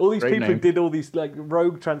these Great people name. who did all these like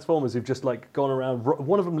rogue Transformers who've just like gone around.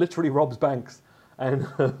 One of them literally robs banks, and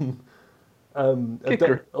have done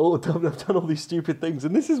all these stupid things.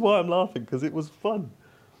 And this is why I'm laughing, because it was fun.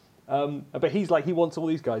 But he's like, he wants all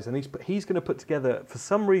these guys, and he's going to put together, for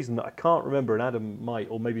some reason that I can't remember, and Adam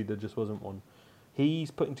might, or maybe there just wasn't one.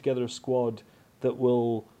 He's putting together a squad that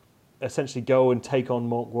will essentially go and take on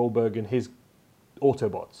Mark Wahlberg and his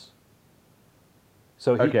Autobots.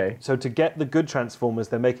 So to get the good Transformers,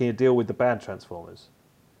 they're making a deal with the bad Transformers.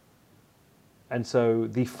 And so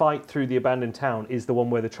the fight through the abandoned town is the one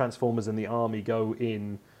where the Transformers and the army go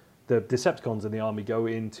in, the Decepticons and the army go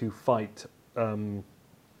in to fight the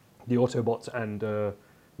Autobots and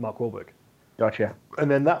Mark Wahlberg. Gotcha. And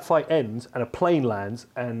then that fight ends, and a plane lands,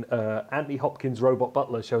 and Anthony Hopkins' robot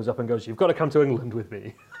butler shows up and goes, "You've got to come to England with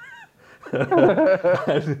me."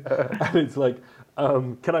 and it's like,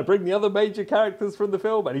 can I bring the other major characters from the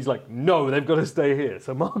film? And he's like, no, they've got to stay here.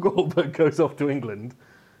 So Mark Wahlberg goes off to England,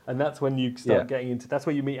 and that's when you start getting into. That's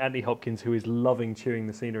where you meet Anthony Hopkins, who is loving chewing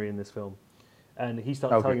the scenery in this film, and he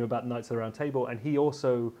starts telling him about Knights of the Round Table, and he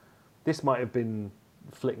also, this might have been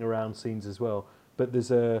flicking around scenes as well, but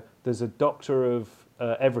there's a doctor of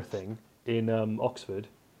everything in Oxford,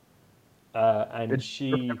 and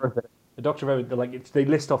she. A doctor of everything, like they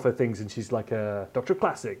list off her things, and she's like a doctor of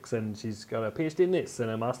classics, and she's got a PhD in this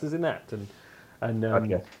and a master's in that,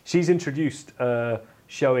 and she's introduced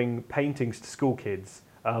showing paintings to school kids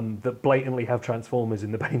that blatantly have Transformers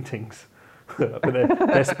in the paintings, but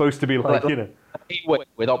they're supposed to be like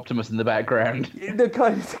with Optimus in the background. The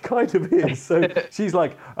kind of is. So she's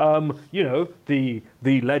like, the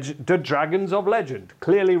dragons of legend,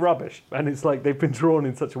 clearly rubbish, and it's like they've been drawn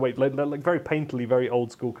in such a way, like very painterly, very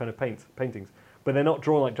old school kind of paintings, but they're not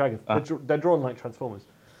drawn like dragons. They're drawn like Transformers.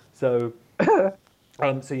 So,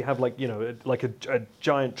 so you have like a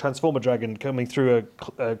giant Transformer dragon coming through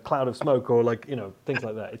a cloud of smoke, or like things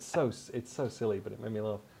like that. It's so silly, but it made me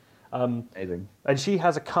laugh. Amazing. And she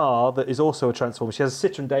has a car that is also a Transformer. She has a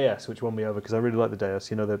Citroen DS, which won me over because I really like the DS,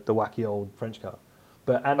 the wacky old French car.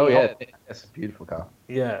 But that's a beautiful car.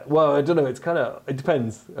 Yeah, well, I don't know. It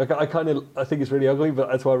depends. I think it's really ugly, but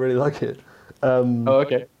that's why I really like it.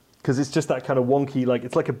 Okay. Because it's just that kind of wonky, like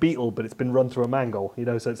it's like a Beetle, but it's been run through a mangle,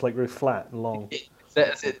 so it's like really flat and long.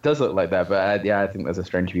 It does look like that, but I think there's a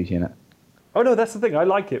strange beauty in it. Oh no, that's the thing. I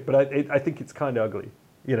like it, but I think it's kind of ugly.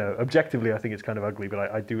 Objectively, I think it's kind of ugly, but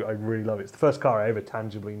I really love it. It's the first car I ever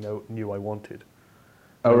tangibly knew I wanted.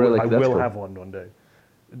 Oh, really? I will have one day.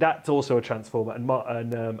 That's also a Transformer, and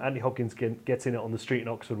Anthony Hopkins gets in it on the street in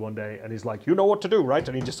Oxford one day, and he's like, "You know what to do, right?"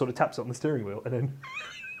 And he just sort of taps it on the steering wheel, and then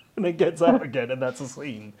and then gets out again, and that's a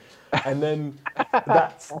scene. And then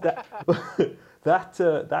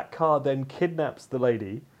that car then kidnaps the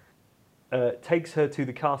lady, takes her to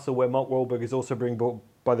the castle where Mark Wahlberg is also being brought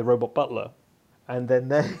by the robot butler, and then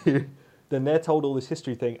they're told all this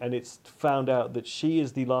history thing, and it's found out that she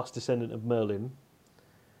is the last descendant of Merlin.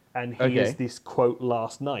 And he is this, quote,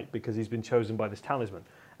 last knight because he's been chosen by this talisman.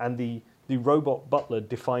 And the robot butler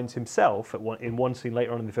defines himself in one scene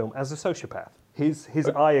later on in the film as a sociopath. His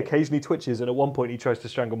eye occasionally twitches, and at one point he tries to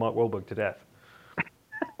strangle Mark Wahlberg to death.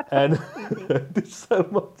 And there's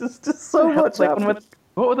just so much happening.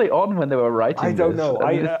 What were they on when they were writing I don't this?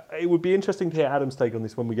 know. It would be interesting to hear Adam's take on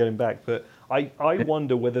this when we get him back. But I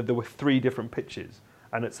wonder whether there were 3 different pitches,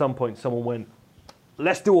 and at some point someone went,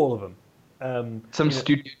 let's do all of them. Some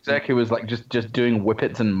studio exec who was like just doing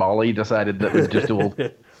whippets and Molly decided that was just all.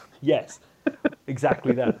 Yes,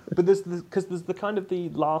 exactly that. But there's the kind of the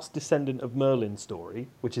last descendant of Merlin story,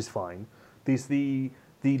 which is fine. There's the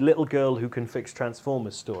little girl who can fix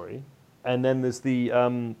Transformers story, and then there's the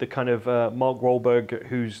kind of Mark Wahlberg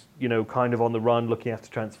who's kind of on the run looking after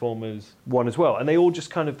Transformers one as well. And they all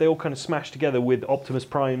kind of smash together with Optimus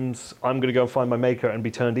Prime's "I'm going to go and find my maker and be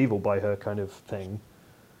turned evil by her" kind of thing.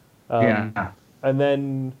 Yeah. And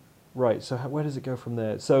then, right, so where does it go from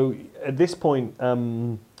there? So at this point,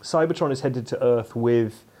 Cybertron is headed to Earth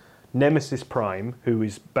with Nemesis Prime, who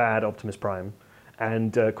is bad Optimus Prime,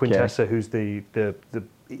 and Quintessa, who's the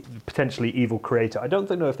potentially evil creator. I don't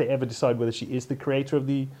know if they ever decide whether she is the creator of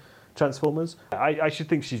the Transformers. I should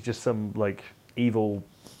think she's just some, like, evil,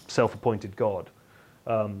 self-appointed god.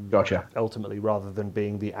 Gotcha. Ultimately, rather than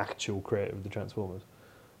being the actual creator of the Transformers.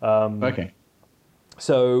 Okay.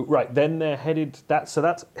 So right, then they're headed. That's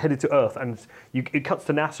headed to Earth, and it cuts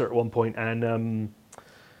to NASA at one point, and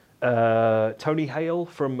Tony Hale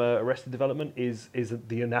from Arrested Development is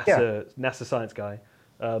the NASA science guy.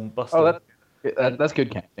 Buster. Oh, that's good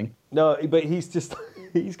casting. No, but he's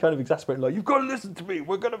kind of exasperated. Like, you've got to listen to me.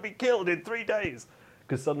 We're going to be killed in 3 days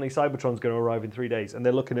because suddenly Cybertron's going to arrive in 3 days, and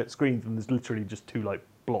they're looking at screens, and there's literally just 2 like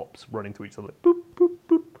blops running to each other. Like, boop boop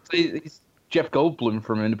boop. So he's Jeff Goldblum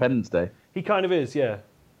from Independence Day. He kind of is, yeah.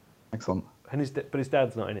 Excellent. And but his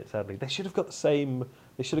dad's not in it, sadly. They should have got the same.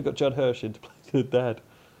 They should have got Judd Hirsch in to play the dad.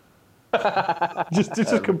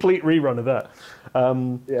 just a complete rerun of that.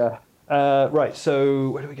 Yeah. Right. So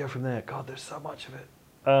where do we go from there? God, there's so much of it.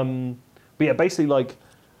 But yeah, basically, like,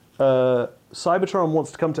 Cybertron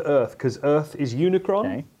wants to come to Earth because Earth is Unicron.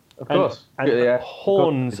 Okay. Of course. And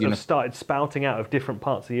horns have started spouting out of different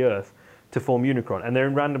parts of the Earth to form Unicron, and they're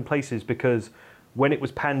in random places because when it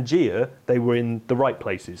was Pangea, they were in the right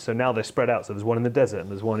places. So now they're spread out. So there's one in the desert, and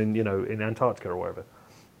there's one in in Antarctica or wherever.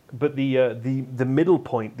 But the middle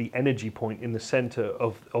point, the energy point in the center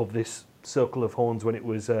of this circle of horns when it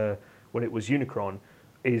was Unicron,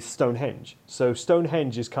 is Stonehenge. So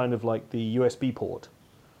Stonehenge is kind of like the USB port,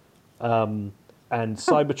 and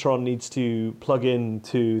Cybertron needs to plug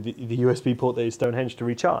into the USB port that is Stonehenge to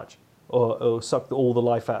recharge, or suck all the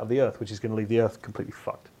life out of the Earth, which is going to leave the Earth completely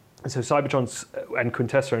fucked. And so Cybertron and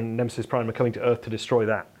Quintessa and Nemesis Prime are coming to Earth to destroy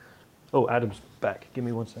that. Oh, Adam's back. Give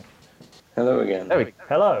me 1 sec. Hello again. There we go.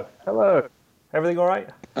 Hello. Hello. Everything all right?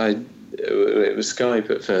 It was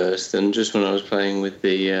Skype at first, and just when I was playing with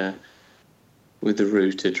the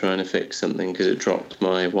router trying to fix something because it dropped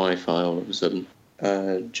my Wi-Fi all of a sudden,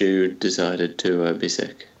 Jude decided to be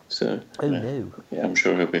sick. So. Oh no. Yeah, I'm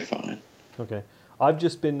sure he'll be fine. Okay. I've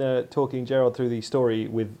just been talking Gerald through the story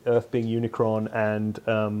with Earth being Unicron and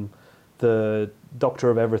the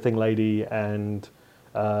Doctor of Everything lady and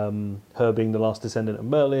her being the last descendant of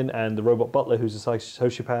Merlin and the robot butler who's a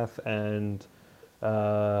sociopath and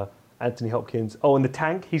Anthony Hopkins. Oh, and the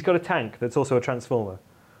tank. He's got a tank that's also a Transformer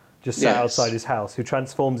just sat outside his house who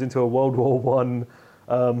transforms into a World War One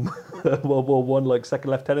like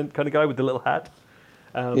second lieutenant kind of guy with the little hat.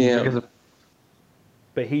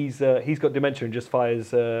 But he's got dementia and just fires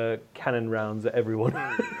cannon rounds at everyone.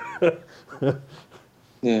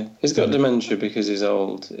 Yeah, he's got dementia because he's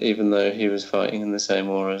old, even though he was fighting in the same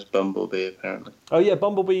war as Bumblebee, apparently. Oh yeah,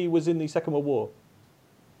 Bumblebee was in the Second World War.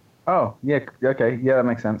 Oh, yeah, okay, yeah, that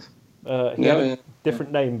makes sense. He had a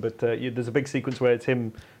different name, but there's a big sequence where it's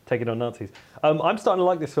him taking on Nazis. I'm starting to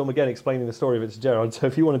like this film again, explaining the story of it to Gerard, so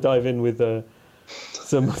if you want to dive in with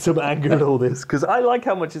some anger at all this, because I like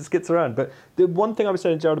how much it skips around. But the one thing I was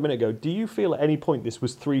saying to Gerard a minute ago, do you feel at any point this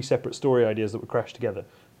was 3 separate story ideas that were crashed together?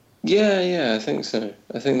 Yeah, I think so.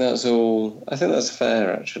 I think that's all. I think that's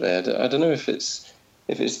fair, actually. I don't know if it's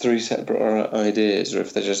 3 separate ideas or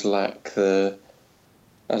if they just lack the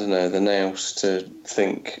I don't know, the nous to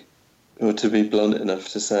think, or to be blunt enough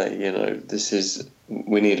to say,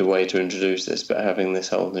 we need a way to introduce this, but having this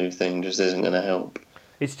whole new thing just isn't going to help.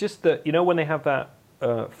 It's just that, when they have that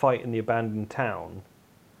fight in the abandoned town,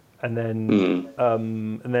 and then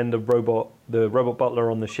the robot butler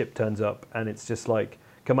on the ship turns up, and it's just like,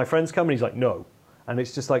 can my friends come? And he's like, no. And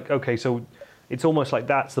it's just like, okay, so it's almost like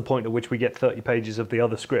that's the point at which we get 30 pages of the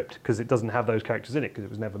other script, because it doesn't have those characters in it, because it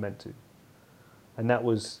was never meant to. And that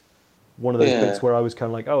was one of those bits where I was kind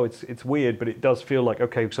of like, oh, it's weird, but it does feel like,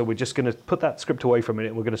 okay, so we're just going to put that script away for a minute,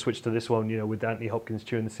 and we're going to switch to this one, with Anthony Hopkins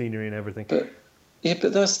chewing the scenery and everything. But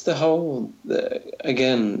that's the whole...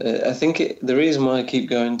 again, I think the reason why I keep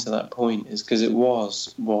going to that point is because it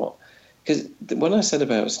was what... Because when I said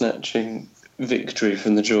about snatching victory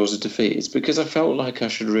from the jaws of defeat, it's because I felt like I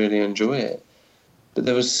should really enjoy it. But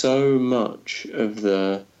there was so much of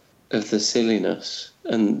the silliness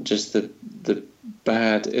and just the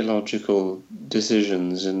bad, illogical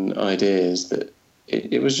decisions and ideas that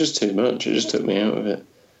it was just too much. It just took me out of it.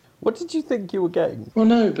 What did you think you were getting? Well,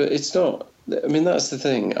 no, but it's not... I mean, that's the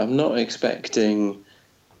thing. I'm not expecting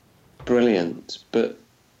brilliant, but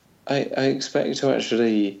I expect to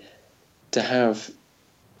actually to have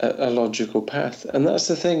a logical path. And that's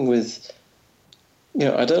the thing with...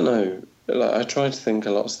 I don't know... Like, I try to think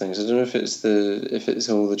of lots of things. I don't know if it's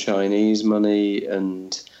all the Chinese money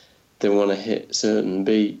and they want to hit certain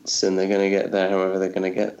beats and they're going to get there however they're going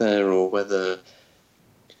to get there, or whether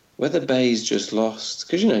Bay's just lost.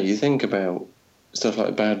 Because you think about stuff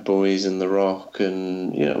like Bad Boys and The Rock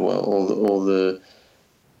and all the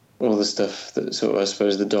stuff that sort of, I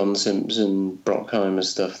suppose, the Don Simpson, Brockheimer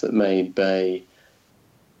stuff that made Bay.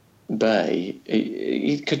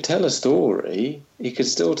 He could tell a story. He could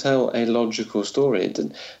still tell a logical story,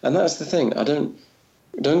 and that's the thing.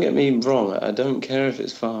 Don't get me wrong. I don't care if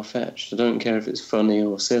it's far-fetched. I don't care if it's funny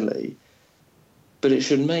or silly, but it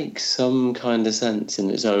should make some kind of sense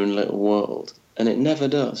in its own little world, and it never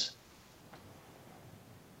does.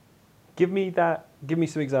 Give me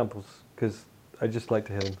some examples, because I just like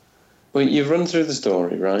to hear them. Well, you've run through the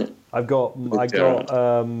story, right? I got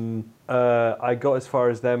as far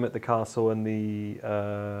as them at the castle and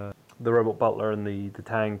the robot butler and the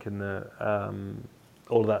tank and the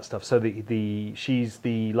all of that stuff. So she's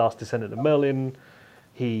the last descendant of Merlin.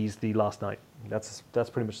 He's the last knight. That's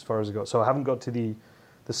pretty much as far as I got. So I haven't got to the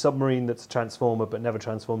submarine that's a transformer but never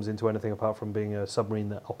transforms into anything apart from being a submarine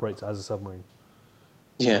that operates as a submarine.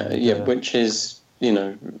 Which is,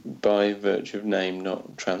 by virtue of name,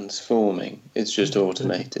 not transforming. It's just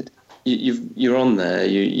automated. You're on there.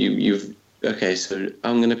 You've okay. So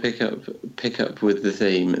I'm going to pick up with the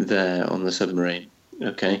theme there on the submarine.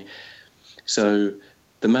 Okay. So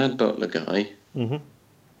the Mad Butler guy.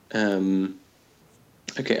 Mm-hmm.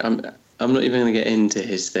 Okay. I'm not even going to get into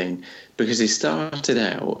his thing because he started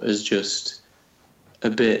out as just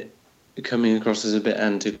a bit coming across as a bit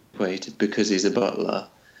antiquated because he's a butler.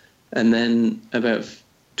 And then about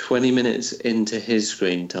 20 minutes into his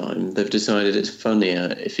screen time, they've decided it's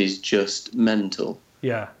funnier if he's just mental.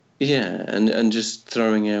 Yeah. Yeah, and just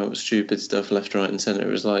throwing out stupid stuff left, right, and centre.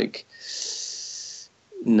 It was like,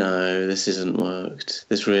 no, this hasn't worked.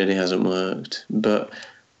 This really hasn't worked. But,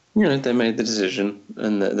 they made the decision,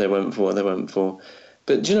 and they went for what they went for.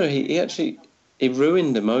 But, he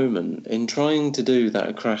ruined a moment in trying to do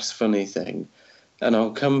that crass funny thing. And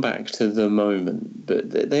I'll come back to the moment,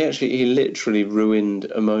 but he literally ruined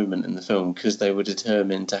a moment in the film because they were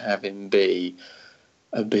determined to have him be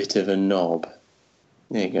a bit of a knob.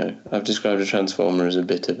 There you go. I've described a transformer as a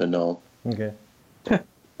bit of a knob. Okay.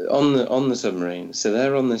 on the submarine. So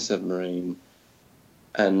they're on this submarine,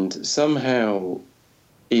 and somehow,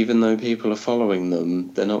 even though people are following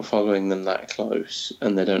them, they're not following them that close,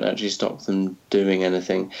 and they don't actually stop them doing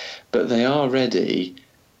anything. But they are ready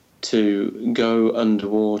to go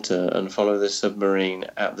underwater and follow the submarine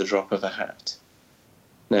at the drop of a hat.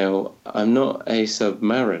 Now, I'm not a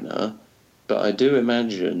submariner, but I do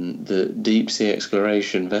imagine that deep-sea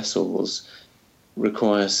exploration vessels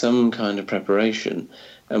require some kind of preparation.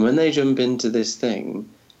 And when they jump into this thing,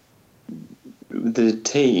 the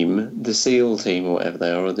team, the SEAL team or whatever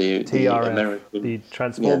they are, or the TRF, American... the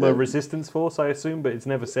Transformer Resistance Force, I assume, but it's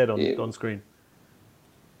never said on screen.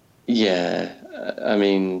 Yeah, I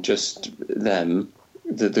mean, just them,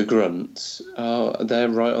 the grunts, they're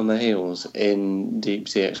right on their heels in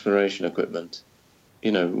deep-sea exploration equipment,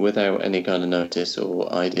 without any kind of notice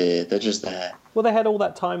or idea. They're just there. Well, they had all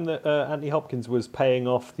that time that Anthony Hopkins was paying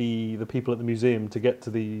off the people at the museum to get to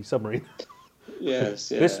the submarine. Yes,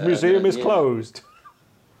 yeah. This museum is closed.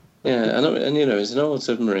 Yeah, and you know, it's an old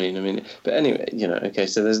submarine. I mean, but anyway, you know, okay,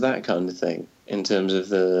 so there's that kind of thing in terms of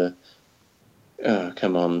the oh,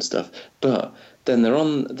 come on stuff. But then they're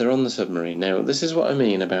on the submarine. Now, this is what I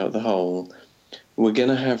mean about the whole we're going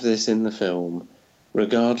to have this in the film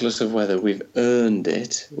regardless of whether we've earned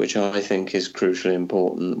it, which I think is crucially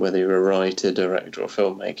important, whether you're a writer, director or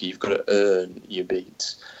filmmaker, you've got to earn your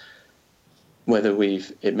beats. Whether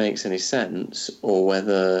it makes any sense or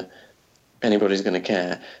whether anybody's going to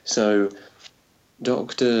care. So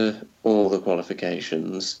Doctor all the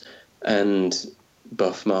qualifications and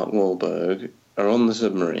buff Mark Wahlberg are on the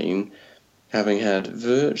submarine, having had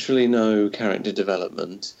virtually no character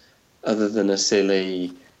development other than a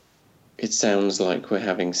silly, it sounds like we're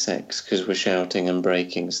having sex because we're shouting and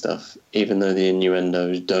breaking stuff, even though the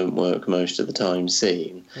innuendos don't work most of the time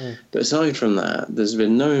scene. But aside from that, there's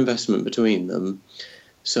been no investment between them.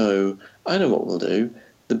 So I know what we'll do.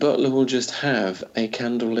 The butler will just have a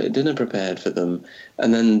candlelit dinner prepared for them,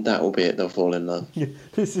 and then that will be it. They'll fall in love. Yeah,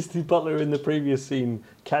 this is the butler in the previous scene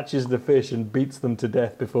catches the fish and beats them to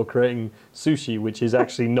death before creating sushi, which is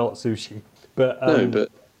actually not sushi. But No, but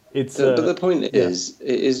it's. but the point is,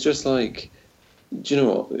 it is just like, do you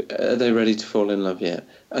know what? Are they ready to fall in love yet?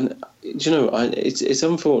 And do you know, it's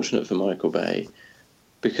unfortunate for Michael Bay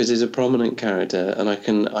because he's a prominent character, and I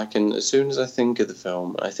can as soon as I think of the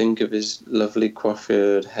film, I think of his lovely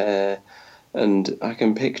coiffured hair, and I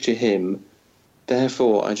can picture him.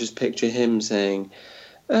 Therefore, I just picture him saying,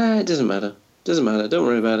 "It doesn't matter. Doesn't matter. Don't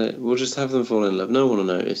worry about it. We'll just have them fall in love. No one will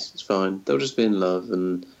notice. It's fine. They'll just be in love,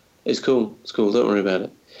 and it's cool. It's cool. Don't worry about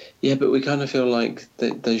it." Yeah, but we kind of feel like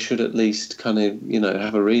they should at least kind of, you know,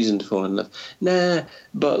 have a reason to fall in love. Nah,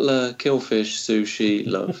 butler, killfish, sushi,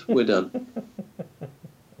 love. We're done.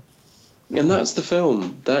 And that's the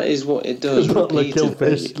film. That is what it does. Butler, repeatedly.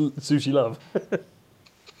 killfish, sushi, love.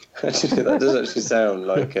 Actually, that does actually sound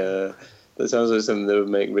like that sounds like something that would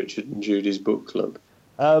make Richard and Judy's book club.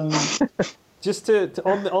 Just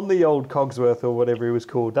on the old Cogsworth or whatever he was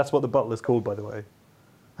called. That's what the butler's called, by the way.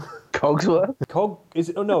 Cogsworth? Is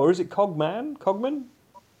it? Oh no, or is it Cogman? Cogman?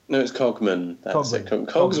 No, it's Cogman. That's it.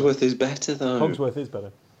 Cogsworth is better though. Cogsworth is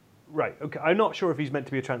better. Right. Okay. I'm not sure if he's meant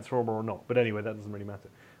to be a transformer or not, but anyway, that doesn't really matter.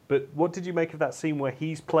 But what did you make of that scene where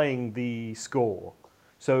he's playing the score?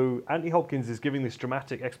 So Anthony Hopkins is giving this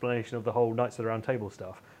dramatic explanation of the whole Knights of the Round Table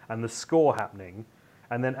stuff and the score happening,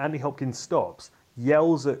 and then Anthony Hopkins stops,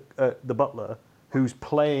 yells at the butler who's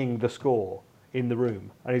playing the score in the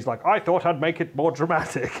room, and he's like, "I thought I'd make it more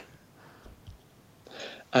dramatic."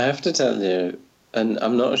 I have to tell you, and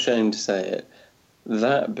I'm not ashamed to say it,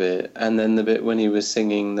 that bit and then the bit when he was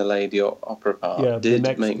singing the lady opera part did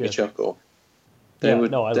make me chuckle. They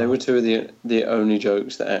were two of the only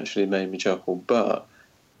jokes that actually made me chuckle. But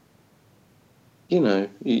you know,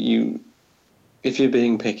 you if you're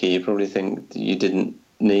being picky, you probably think that you didn't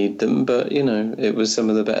need them. But you know, it was some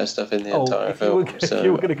of the better stuff in the entire film. If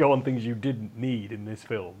you were going to go on things you didn't need in this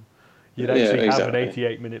film, you'd actually have an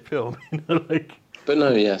 88-minute film. You know, like. But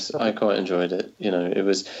no, yes, I quite enjoyed it. You know,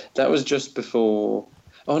 that was just before.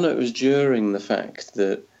 Oh no, it was during the fact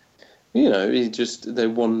that, you know, they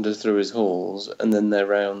wander through his halls and then they're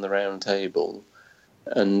round the round table,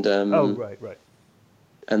 and right.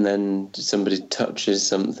 And then somebody touches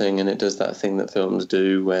something and it does that thing that films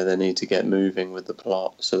do where they need to get moving with the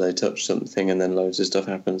plot. So they touch something and then loads of stuff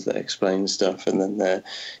happens that explains stuff, and then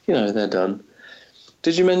they're done.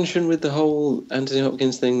 Did you mention with the whole Anthony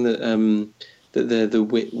Hopkins thing that they're the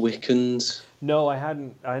Wiccans? No, I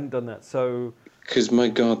hadn't done that. So, because my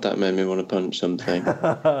God, that made me want to punch something.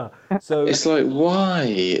 So it's like, why?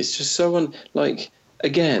 It's just so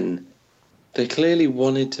again, they clearly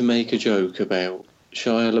wanted to make a joke about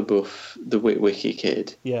Shia LaBeouf, the Witwicky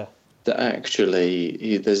kid. Yeah. That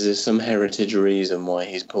actually there's some heritage reason why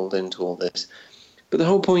he's pulled into all this, but the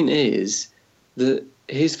whole point is that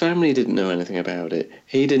his family didn't know anything about it.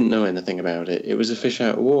 He didn't know anything about it. It was a fish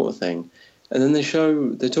out of water thing. And then they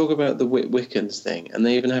talk about the Wiccans thing, and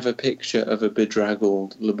they even have a picture of a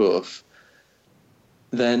bedraggled LaBeouf.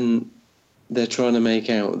 Then they're trying to make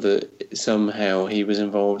out that somehow he was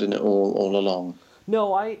involved in it all along.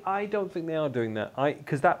 No, I don't think they are doing that.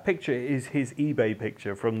 Because that picture is his eBay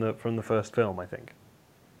picture from the first film, I think.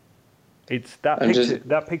 It's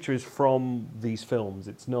that picture is from these films.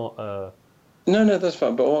 It's not. No, that's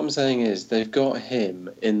fine. But what I'm saying is they've got him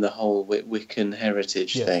in the whole Wiccan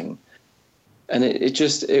heritage thing. And it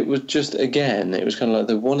was just, again, it was kind of like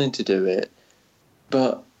they wanted to do it,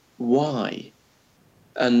 but why?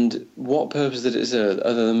 And what purpose did it serve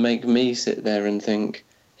other than make me sit there and think,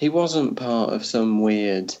 he wasn't part of some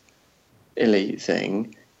weird elite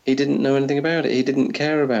thing. He didn't know anything about it. He didn't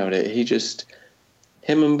care about it. He just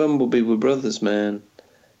him and Bumblebee were brothers, man.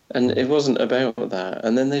 And it wasn't about that.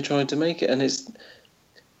 And then they tried to make it, and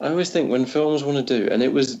I always think when films want to do, and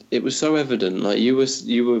it was so evident. Like you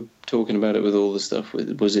were talking about it with all the stuff.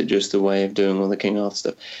 Was it just a way of doing all the King Arthur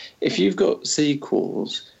stuff? If you've got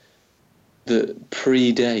sequels that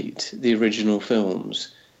predate the original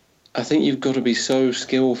films, I think you've got to be so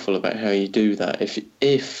skillful about how you do that.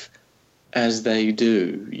 If as they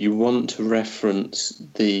do, you want to reference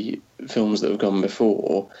the films that have gone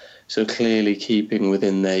before, so clearly keeping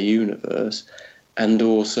within their universe, and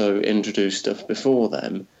also introduce stuff before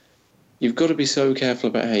them, you've got to be so careful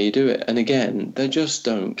about how you do it. And again, they just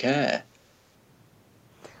don't care.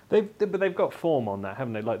 But they've got form on that,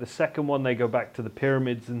 haven't they? Like the second one, they go back to the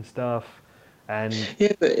pyramids and stuff, and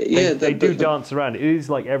they do dance around. It is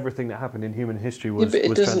like everything that happened in human history was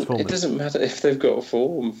Transformers. It doesn't matter if they've got a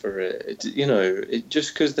form for it.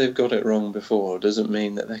 Just because they've got it wrong before doesn't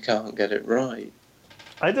mean that they can't get it right.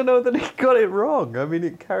 I don't know that it got it wrong. I mean,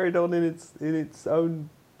 it carried on in its own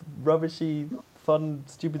rubbishy, fun,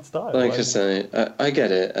 stupid style. Like I say, I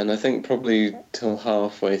get it, and I think probably till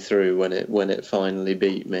halfway through when it finally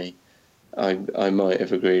beat me, I might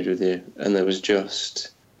have agreed with you. And there was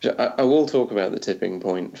just, I will talk about the tipping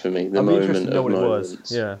point for me, the moment of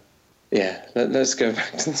moments. Yeah. Yeah. Let's go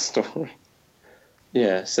back to the story.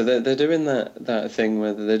 Yeah. So they're doing that thing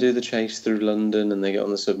where they do the chase through London and they get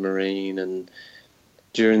on the submarine, and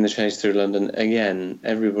during the chase through London, again,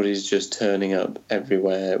 everybody's just turning up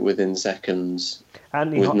everywhere within seconds.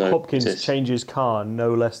 Anthony Hopkins changes car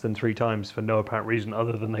no less than 3 times for no apparent reason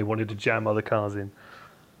other than they wanted to jam other cars in.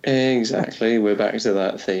 Exactly. We're back to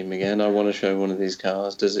that theme again. I want to show one of these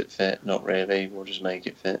cars. Does it fit? Not really. We'll just make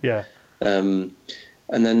it fit. Yeah.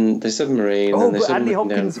 And then the submarine. Oh, but Anthony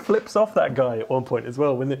Hopkins flips off that guy at one point as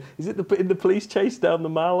well. Is it in the police chase down the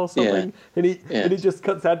Mall or something? Yeah. And he just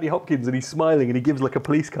cuts Anthony Hopkins and he's smiling and he gives like a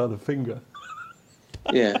police car the finger.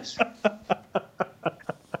 Yes.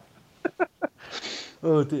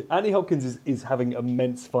 Oh dear. Anthony Hopkins is having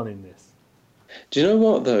immense fun in this. Do you know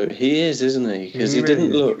what though? He is, isn't he? Because he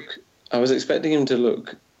didn't look. I was expecting him to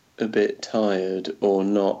look a bit tired or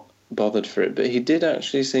not bothered for it, but he did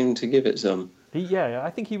actually seem to give it some. I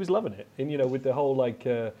think he was loving it. And, with the whole,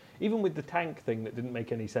 even with the tank thing that didn't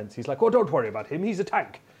make any sense, he's like, oh, don't worry about him, he's a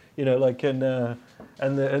tank. In the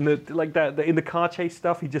car chase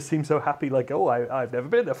stuff, he just seemed so happy, like, oh, I've never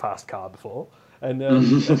been in a fast car before. And all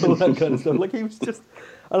that kind of stuff. Like, he was just,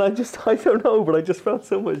 and I don't know, but I just felt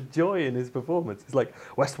so much joy in his performance. It's like,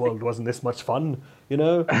 Westworld wasn't this much fun,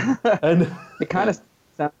 And it kind of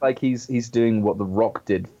sounds like he's doing what The Rock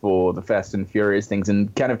did for the Fast and Furious things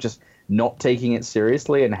and kind of just not taking it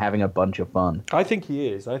seriously and having a bunch of fun. I think he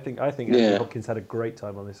is. I think Anthony Hopkins had a great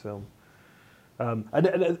time on this film.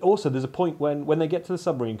 And also, there's a point when they get to the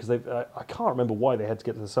submarine, because I can't remember why they had to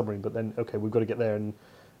get to the submarine, but then, okay, we've got to get there, and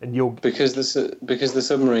you'll... Because the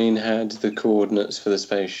submarine had the coordinates for the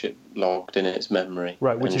spaceship logged in its memory.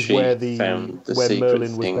 Right, which is where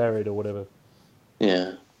Merlin was buried or whatever.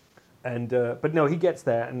 Yeah. And but no, he gets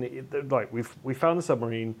there, and we found the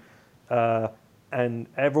submarine, and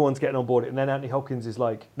everyone's getting on board, and then Anthony Hopkins is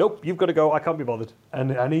like, nope, you've got to go, I can't be bothered,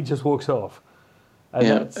 and he just walks off.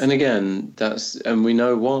 And again, and we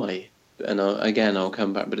know why, and I'll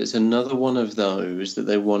come back, but it's another one of those that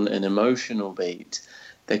they want an emotional beat.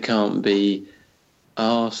 They can't be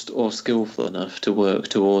asked or skillful enough to work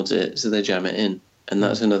towards it, so they jam it in. And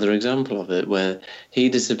that's another example of it, where he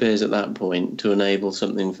disappears at that point to enable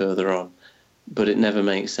something further on, but it never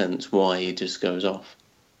makes sense why he just goes off.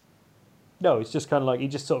 No, it's just kind of like he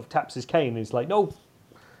just sort of taps his cane and he's like, no,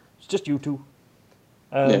 it's just you two.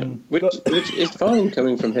 Which is fine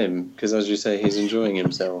coming from him, because as you say, he's enjoying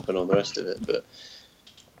himself and all the rest of it. But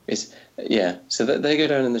so they go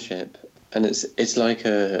down in the ship, and it's like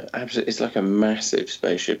a massive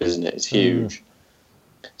spaceship, isn't it? It's huge.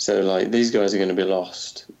 So like these guys are going to be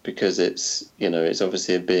lost because it's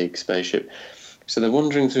obviously a big spaceship. So they're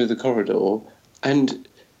wandering through the corridor, and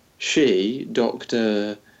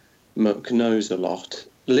Dr. McKnows-a-lot,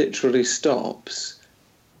 literally stops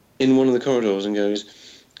in one of the corridors and goes,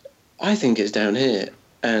 I think it's down here.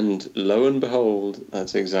 And lo and behold,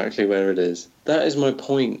 that's exactly where it is. That is my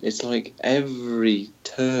point. It's like every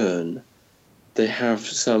turn they have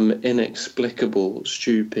some inexplicable,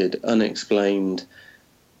 stupid, unexplained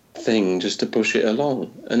thing just to push it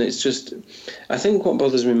along. And it's just, I think what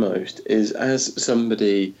bothers me most is, as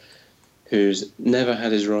somebody who's never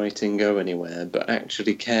had his writing go anywhere but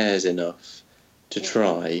actually cares enough to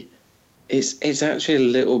try, it's actually a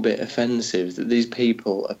little bit offensive that these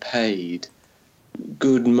people are paid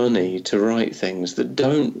good money to write things that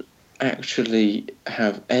don't actually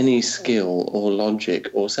have any skill or logic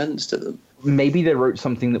or sense to them. Maybe they wrote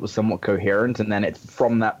something that was somewhat coherent, and then it's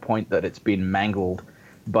from that point that it's been mangled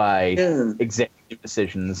by executive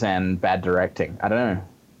decisions and bad directing. I don't know.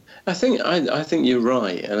 I think you're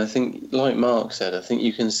right, and I think, like Mark said, I think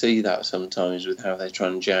you can see that sometimes with how they try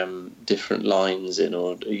and jam different lines in,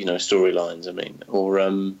 or storylines. I mean,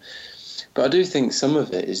 but I do think some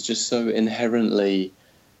of it is just so inherently,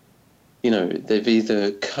 they've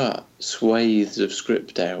either cut swathes of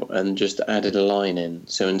script out and just added a line in.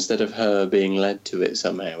 So instead of her being led to it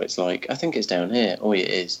somehow, it's like, I think it's down here. Oh, it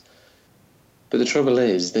is. But the trouble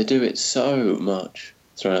is, they do it so much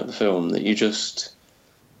throughout the film that you just...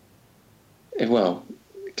 Well,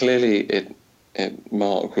 clearly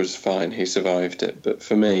Mark was fine. He survived it. But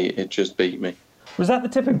for me, it just beat me. Was that the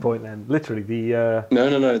tipping point then? Literally, the...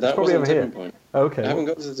 No. That wasn't the tipping point. Oh, okay. I haven't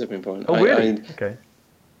got to the tipping point. Oh, really? Okay.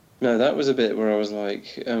 No, that was a bit where I was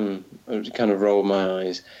like, I kind of rolled my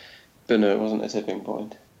eyes. But no, it wasn't a tipping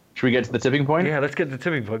point. Should we get to the tipping point? Yeah, let's get to the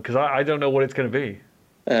tipping point, because I don't know what it's going to be.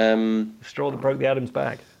 The straw that broke the Addams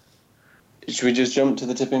back. Should we just jump to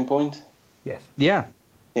the tipping point? Yes. Yeah.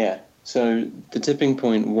 Yeah. So the tipping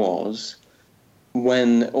point was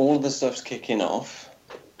when all the stuff's kicking off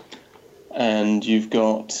and you've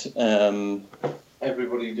got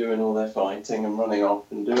everybody doing all their fighting and running off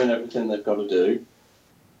and doing everything they've got to do.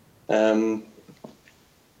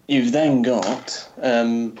 You've then got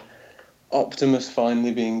Optimus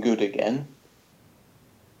finally being good again.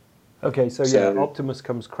 Okay, so Optimus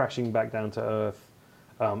comes crashing back down to Earth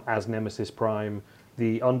as Nemesis Prime.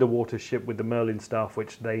 The underwater ship with the Merlin stuff,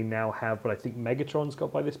 which they now have, but I think Megatron's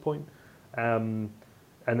got by this point. And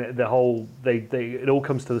the whole it all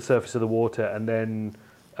comes to the surface of the water, and then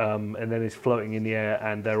it's floating in the air,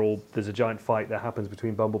 and there's a giant fight that happens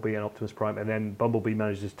between Bumblebee and Optimus Prime, and then Bumblebee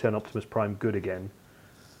manages to turn Optimus Prime good again,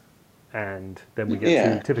 and then we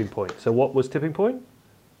get to Tipping Point. So what was Tipping Point?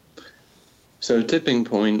 So Tipping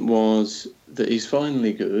Point was that he's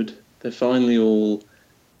finally good. They're finally all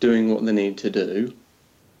doing what they need to do.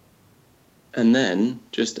 And then,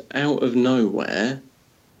 just out of nowhere,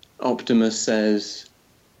 Optimus says,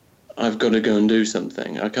 I've got to go and do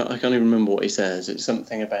something. I can't even remember what he says. It's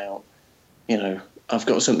something about, I've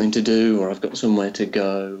got something to do, or I've got somewhere to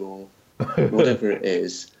go, or whatever it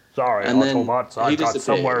is. Sorry, and Autobots, I've got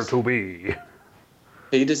somewhere to be.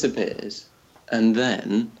 He disappears, and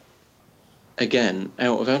then, again,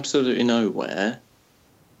 out of absolutely nowhere,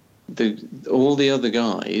 all the other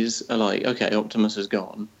guys are like, okay, Optimus is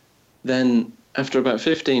gone. Then, after about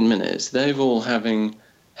 15 minutes, they've all having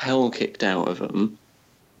hell kicked out of them.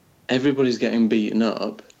 Everybody's getting beaten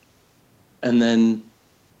up. And then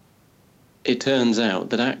it turns out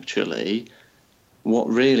that actually what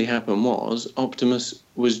really happened was Optimus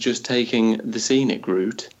was just taking the scenic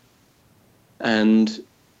route, and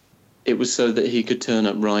it was so that he could turn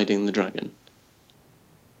up riding the dragon.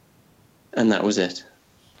 And that was it.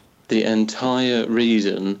 The entire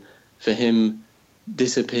reason for him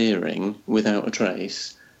disappearing without a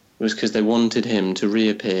trace was because they wanted him to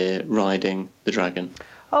reappear riding the dragon.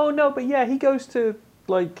 Oh, no, but yeah, he goes to,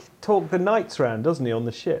 talk the knights round, doesn't he, on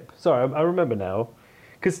the ship? Sorry, I remember now.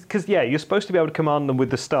 Because, yeah, you're supposed to be able to command them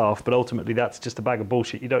with the staff, but ultimately that's just a bag of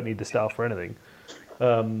bullshit. You don't need the staff for anything.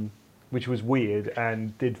 Which was weird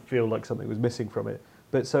and did feel like something was missing from it.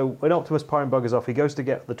 But so when Optimus Prime buggers off, he goes to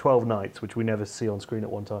get the 12 knights, which we never see on screen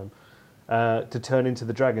at one time, to turn into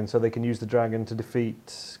the dragon so they can use the dragon to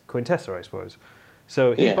defeat Quintessa, I suppose.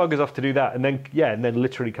 So he buggers off to do that, and then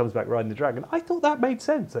literally comes back riding the dragon. I thought that made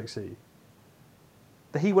sense, actually.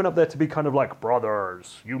 That he went up there to be kind of like,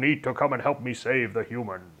 brothers, you need to come and help me save the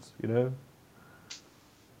humans,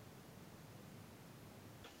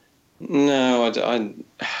 No,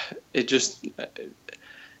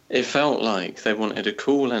 it felt like they wanted a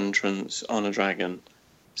cool entrance on a dragon,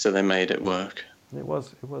 so they made it work. It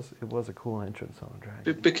was a cool entrance on a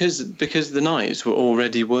dragon. Because the knights were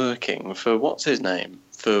already working for what's his name,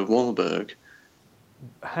 for Wahlberg.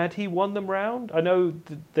 Had he won them round? I know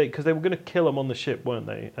because they were going to kill him on the ship, weren't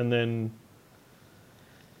they? And then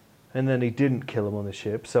he didn't kill him on the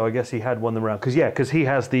ship, so I guess he had won them round. Because he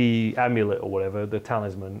has the amulet or whatever, the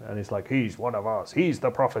talisman, and it's like, he's one of us. He's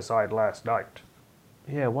the prophesied last knight.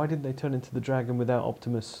 Yeah, why didn't they turn into the dragon without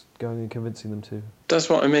Optimus going and convincing them to? That's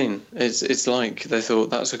what I mean. It's like they thought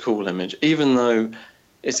that's a cool image, even though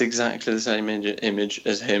it's exactly the same image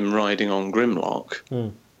as him riding on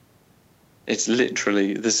Grimlock. It's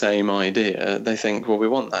literally the same idea. They think, well, we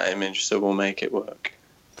want that image, so we'll make it work.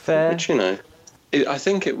 Fair. Which, I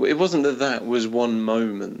think it wasn't that was one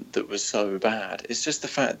moment that was so bad. It's just the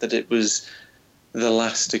fact that it was the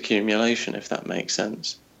last accumulation, if that makes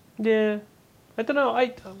sense. Yeah, I don't know.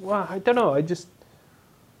 I don't know. I just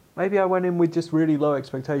maybe I went in with just really low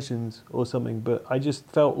expectations or something, but I just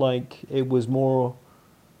felt like it was more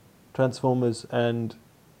Transformers, and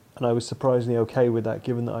I was surprisingly okay with that,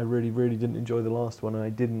 given that I really, really didn't enjoy the last one, and I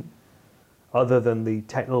didn't, other than the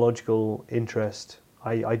technological interest,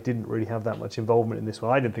 I didn't really have that much involvement in this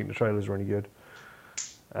one. I didn't think the trailers were any good,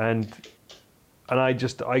 and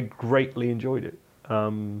I greatly enjoyed it.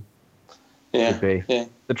 Yeah, Could be. yeah.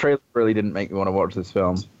 The trailer really didn't make me want to watch this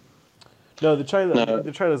film. No, the No.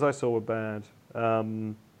 trailers I saw were bad.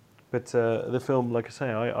 But the film, like I say,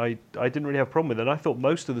 I didn't really have a problem with it. And I thought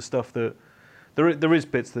most of the stuff that there is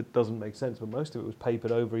bits that doesn't make sense, but most of it was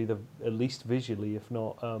papered over, either at least visually, if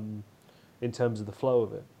not in terms of the flow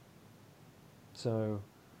of it. So,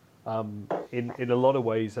 in a lot of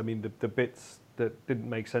ways, I mean, the bits that didn't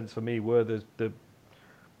make sense for me were the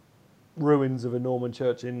ruins of a Norman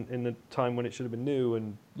church in a time when it should have been new,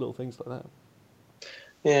 and little things like that.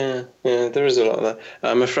 Yeah, there is a lot of that.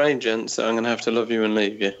 I'm afraid, gents, that I'm going to have to love you and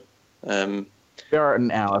leave you. We are at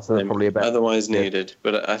an hour, so that's probably about. Otherwise needed,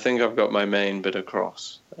 but I think I've got my main bit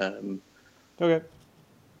across. Okay.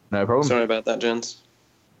 No problem. Sorry about that, gents.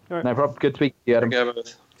 All right. No problem. Good to speak to you, Adam. Okay,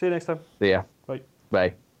 both. See you next time. See ya. Bye.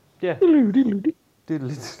 Bye. Yeah.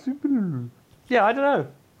 Yeah, I don't know.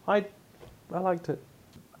 I liked it.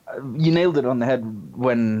 You nailed it on the head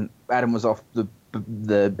when Adam was off the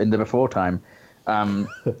in the before time.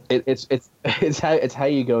 It's how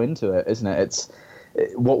you go into it, isn't it? It's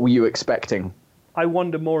what were you expecting? I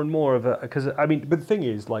wonder more and more of it, because I mean, but the thing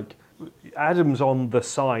is, like, Adam's on the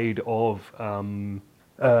side of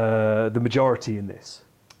the majority in this.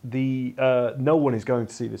 No one is going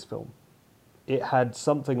to see this film. It had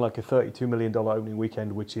something like a $32 million opening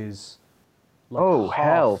weekend, which is like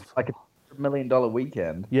hell, like a $100 million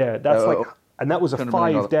weekend. Yeah, that's and that was a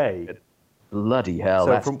 5-day. Bloody hell,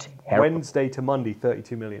 So that's from terrible. Wednesday to Monday,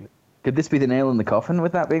 32 million. Could this be the nail in the coffin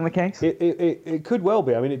with that being the case? It could well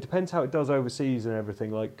be. I mean, it depends how it does overseas and everything.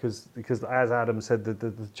 Like, because as Adam said,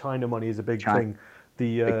 the China money is a big thing.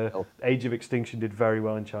 The Age of Extinction did very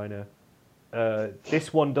well in China.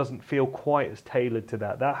 This one doesn't feel quite as tailored to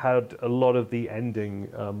that. That had a lot of the ending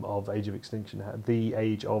of Age of Extinction. The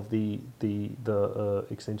age of the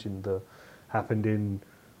extinction happened in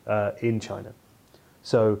China.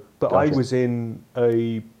 So, but Gotcha. I was in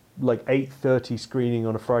a like 8:30 screening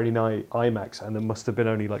on a Friday night IMAX, and there must have been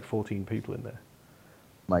only like 14 people in there.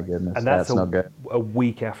 My goodness, And that's not good. a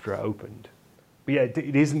week after it opened. But yeah,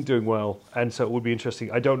 it isn't doing well, and so it would be interesting.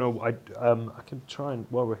 I don't know. I can try and,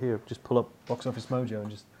 while we're here, just pull up Box Office Mojo and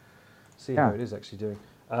just see how it is actually doing.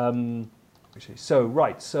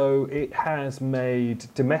 So it has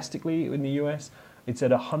made domestically in the US, it's at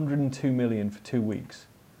 102 million for 2 weeks.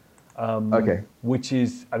 Okay. Which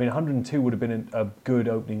is, I mean, 102 would have been a good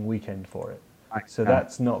opening weekend for it. So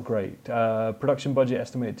that's not great. Production budget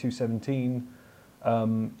estimated 217.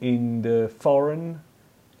 In the foreign,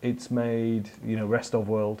 it's made, rest of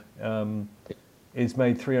world, it's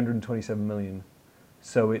made 327 million.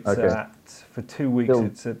 So it's for 2 weeks,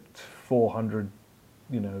 it's at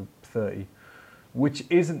 430, which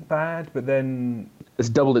isn't bad, but then it's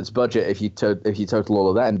doubled its budget if you total all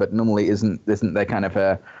of that in. But normally, isn't there kind of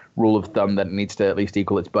a rule of thumb that it needs to at least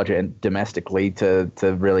equal its budget domestically to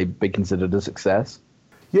really be considered a success?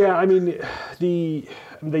 Yeah, I mean,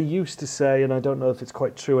 they used to say, and I don't know if it's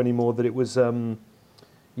quite true anymore, that it was, if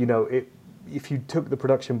you took the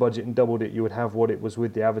production budget and doubled it, you would have what it was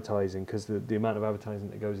with the advertising, because the amount of advertising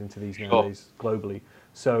that goes into these nowadays globally.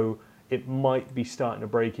 So it might be starting to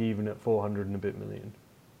break even at 400 and a bit million.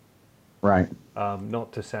 Right.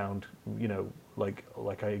 Not to sound, like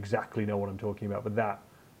I exactly know what I'm talking about, but that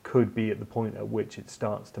could be at the point at which it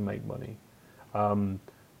starts to make money.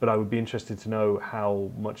 But I would be interested to know how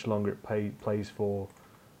much longer it plays for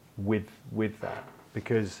with that,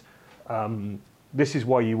 because this is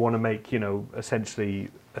why you want to make, essentially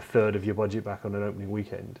a third of your budget back on an opening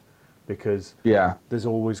weekend, because there's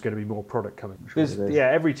always going to be more product coming.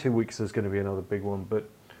 Every 2 weeks there's going to be another big one, but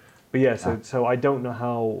yeah, so I don't know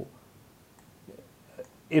how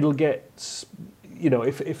it'll get.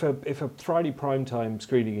 If a Friday primetime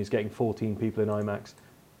screening is getting 14 people in IMAX,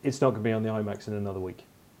 it's not going to be on the IMAX in another week.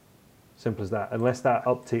 Simple as that. Unless that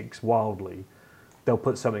upticks wildly, they'll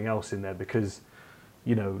put something else in there, because,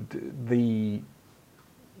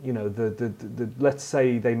 let's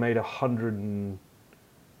say they made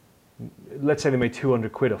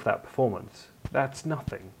 200 quid off that performance. That's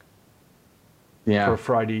nothing. Yeah. For a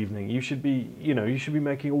Friday evening, you should be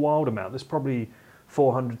making a wild amount. There's probably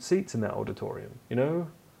 400 seats in that auditorium, Yeah.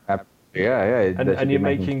 And you're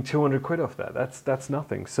making 200 quid off that. That's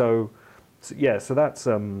nothing. So, so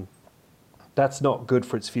that's not good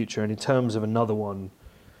for its future. And in terms of another one,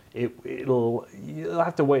 you'll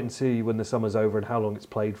have to wait and see when the summer's over and how long it's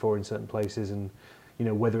played for in certain places, and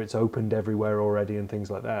whether it's opened everywhere already and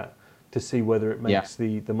things like that, to see whether it makes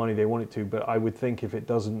the money they want it to. But I would think if it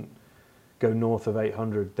doesn't go north of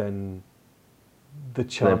 800, then the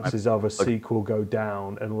chances of a sequel go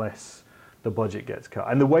down unless the budget gets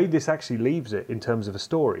cut. And the way this actually leaves it in terms of a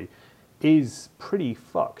story is pretty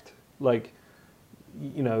fucked. Like,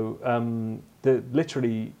 literally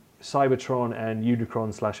Cybertron and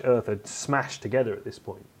Unicron / Earth are smashed together at this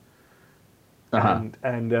point. And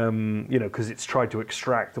because it's tried to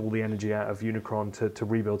extract all the energy out of Unicron to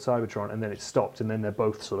rebuild Cybertron, and then it stopped, and then they're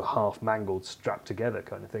both sort of half mangled, strapped together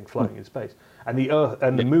kind of thing, floating in space. And the Earth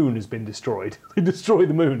and the moon has been destroyed. They destroy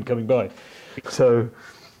the moon coming by. So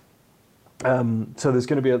there's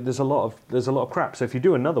going to be there's a lot of crap. So if you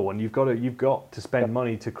do another one, you've got to spend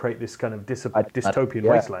money to create this kind of dystopian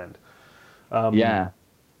wasteland.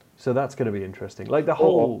 So that's going to be interesting. Like the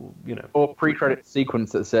whole, or pre-credit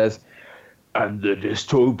sequence that says, "And the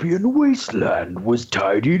dystopian wasteland was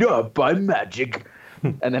tidied up by magic,"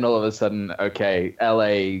 and then all of a sudden, okay,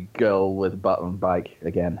 L.A. girl with button bike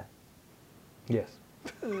again. Yes.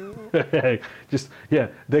 They're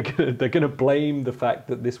gonna blame the fact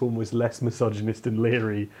that this one was less misogynist and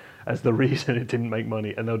leery as the reason it didn't make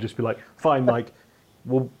money, and they'll just be like, "Fine, Mike,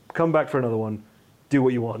 we'll come back for another one. Do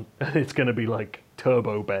what you want," and it's gonna be like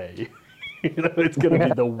Turbo Bay. It's gonna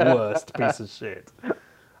be the worst piece of shit.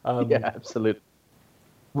 Absolutely.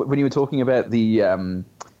 When you were talking about the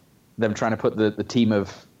them trying to put the team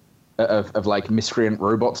of like miscreant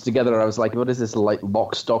robots together, I was like, what is this, like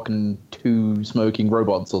Lock, Stock and Two Smoking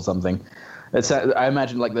Robots or something? I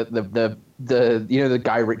imagine like the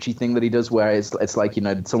Guy Ritchie thing that he does, where it's like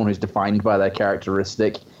someone who's defined by their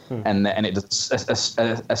characteristic, and it's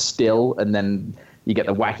a still, and then you get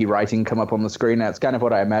the wacky writing come up on the screen. That's kind of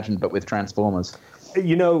what I imagined, but with Transformers.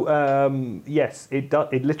 Yes,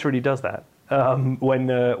 it literally does that. When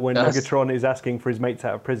Megatron is asking for his mates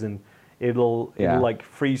out of prison, it'll like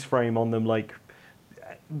freeze frame on them, like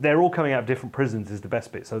they're all coming out of different prisons is the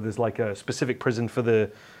best bit. So there's like a specific prison for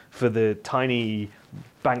the tiny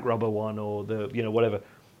bank robber one, or the whatever,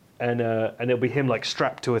 and it'll be him like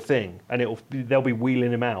strapped to a thing, and they'll be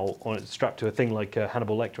wheeling him out on strapped to a thing like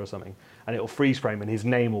Hannibal Lecter or something, and it'll freeze frame and his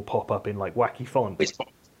name will pop up in like wacky font.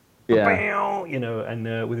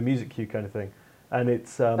 And with a music cue kind of thing, and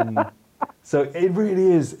it's so it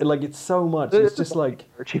really is like it's so much. It's just like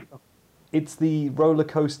it's the roller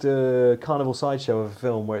coaster carnival sideshow of a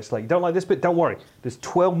film where it's like, don't like this bit, don't worry, there's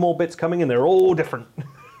 12 more bits coming and they're all different.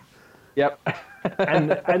 Yep.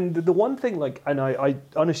 and the one thing, like, and I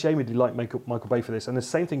unashamedly like Michael Bay for this, and the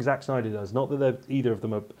same thing Zack Snyder does. Not that either of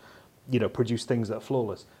them are, produce things that are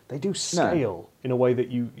flawless. They do scale in a way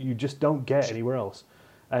that you just don't get anywhere else.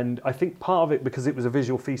 And I think part of it because it was a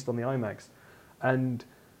visual feast on the IMAX, and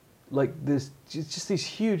like there's just these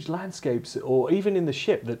huge landscapes, or even in the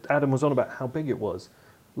ship that Adam was on about how big it was,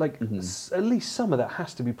 like at least some of that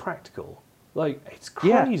has to be practical. Like it's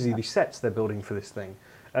crazy the sets they're building for this thing,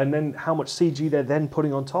 and then how much CG they're then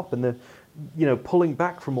putting on top, and the pulling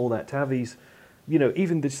back from all that to have these,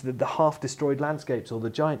 even the half destroyed landscapes or the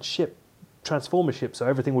giant ship, Transformer ship, so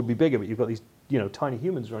everything would be bigger, but you've got these tiny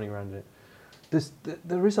humans running around in it.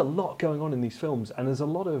 There is a lot going on in these films, and there's a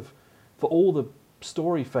lot of, for all the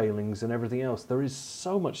story failings and everything else, there is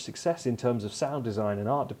so much success in terms of sound design and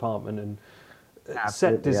art department and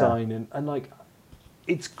set design, and like,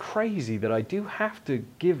 it's crazy that I do have to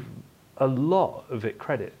give a lot of it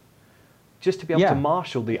credit. Just to be able to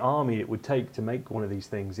marshal the army it would take to make one of these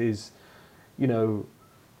things is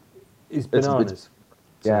bananas.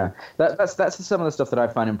 That's some of the stuff that I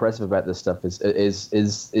find impressive about this stuff is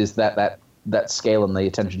that scale and the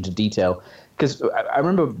attention to detail. Because I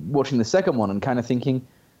remember watching the second one and kind of thinking,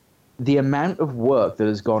 the amount of work that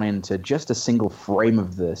has gone into just a single frame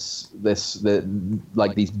of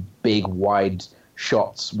like these big wide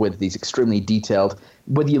shots with these extremely detailed,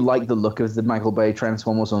 whether you like the look of the Michael Bay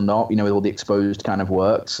Transformers or not, with all the exposed kind of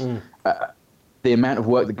works, the amount of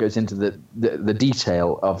work that goes into the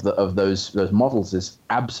detail of those models is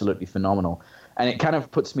absolutely phenomenal. And it kind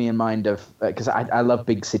of puts me in mind of, because I love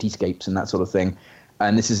big cityscapes and that sort of thing.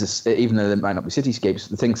 And this is, even though there might not be cityscapes,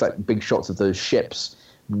 the things like big shots of those ships,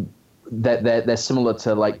 they're similar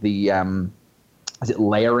to like the, is it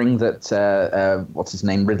layering that, what's his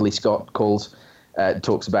name, Ridley Scott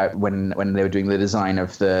talks about when they were doing the design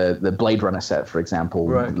of the Blade Runner set, for example.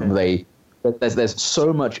 Right, okay. There's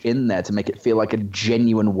so much in there to make it feel like a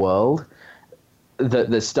genuine world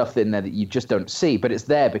there's stuff in there that you just don't see, but it's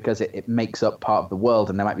there because it makes up part of the world,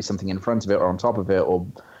 and there might be something in front of it or on top of it or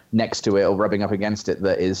next to it or rubbing up against it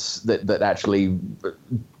that actually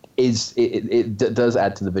does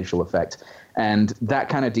add to the visual effect. And that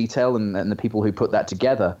kind of detail and the people who put that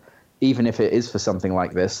together, even if it is for something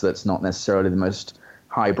like this that's not necessarily the most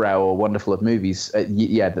highbrow or wonderful of movies,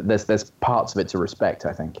 there's parts of it to respect,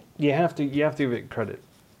 I think. You have to give it credit,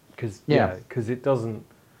 because it doesn't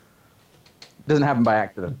happen by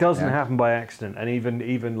accident. It doesn't happen by accident, and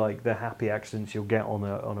even like the happy accidents you'll get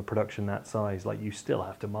on a production that size, like you still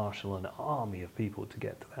have to marshal an army of people to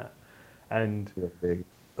get to that. And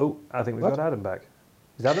I think we've got Adam back.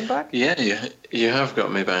 Is Adam back? Yeah, you have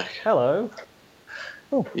got me back. Hello.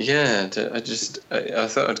 Oh. Yeah, I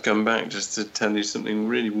thought I'd come back just to tell you something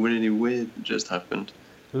really, really weird that just happened.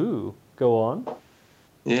 Ooh, go on.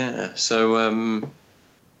 Yeah, so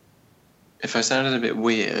if I sounded a bit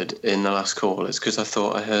weird in the last call, it's because I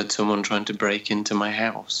thought I heard someone trying to break into my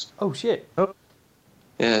house. Oh, shit. Oh.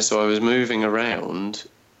 Yeah, so I was moving around,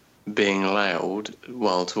 being loud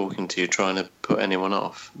while talking to you, trying to put anyone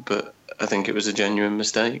off, but I think it was a genuine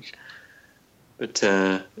mistake. But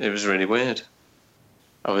it was really weird.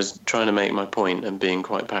 I was trying to make my point and being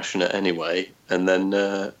quite passionate anyway, and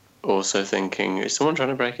then also thinking, is someone trying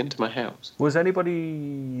to break into my house? Was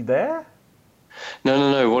anybody there?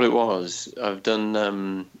 No. What it was, I've done,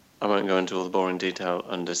 I won't go into all the boring detail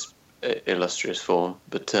under illustrious form,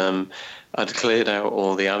 but I'd cleared out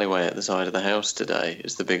all the alleyway at the side of the house today.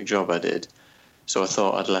 It's the big job I did. So I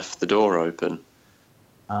thought I'd left the door open.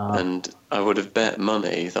 And I would have bet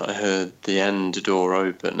money that I heard the end door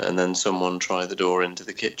open and then someone try the door into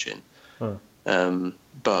the kitchen.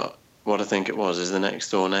 But what I think it was is the next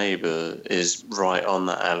door neighbour is right on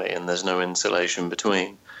that alley and there's no insulation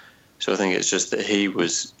between. So I think it's just that he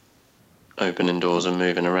was opening doors and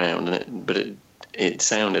moving around, but it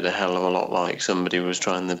sounded a hell of a lot like somebody was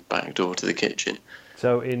trying the back door to the kitchen.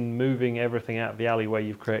 So in moving everything out of the alleyway,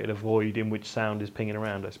 you've created a void in which sound is pinging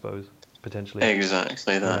around, I suppose. Potentially.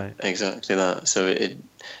 Exactly that. Right. Exactly that.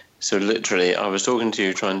 So literally, I was talking to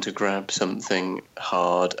you, trying to grab something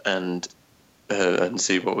hard and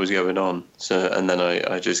see what was going on. And then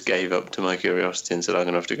I just gave up to my curiosity and said, I'm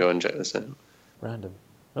gonna have to go and check this out. Random.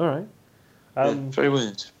 All right. Very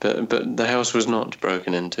weird. But the house was not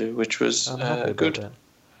broken into, which was good. That.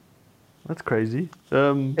 That's crazy.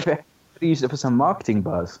 If it used it for some marketing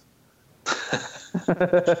buzz.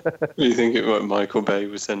 You think Michael Bay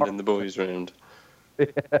was sending the boys round?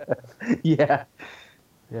 Yeah.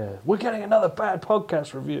 We're getting another bad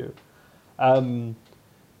podcast review. I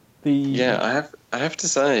have to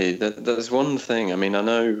say that there's one thing. I mean, I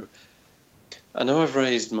know I've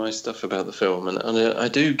raised my stuff about the film, and I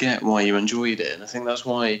do get why you enjoyed it, and I think that's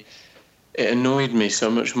why it annoyed me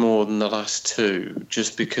so much more than the last two,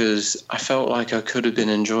 just because I felt like I could have been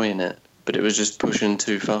enjoying it, but it was just pushing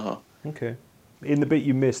too far. Okay. In the bit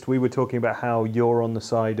you missed, we were talking about how you're on the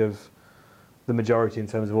side of the majority in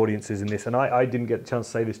terms of audiences in this, and I didn't get a chance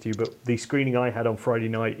to say this to you, but the screening I had on Friday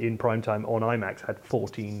night in primetime on IMAX had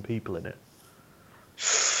 14 people in it.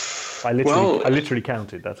 I literally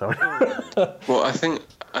counted. That's how. Well, I think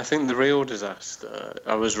the real disaster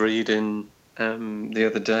I was reading the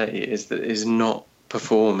other day is that it's not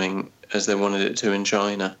performing as they wanted it to in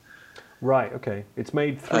China. Right. Okay. It's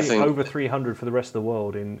made over 300 for the rest of the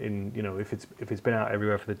world. In if it's been out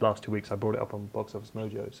everywhere for the last 2 weeks. I brought it up on Box Office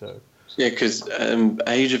Mojo. So. Yeah, because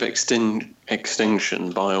Age of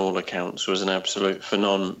Extinction, by all accounts, was an absolute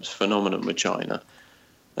phenomenon with China,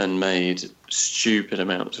 and made stupid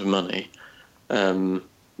amounts of money.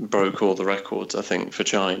 Broke all the records, I think, for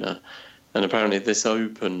China, and apparently this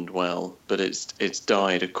opened well, but it's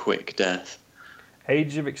died a quick death.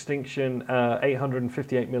 Age of Extinction,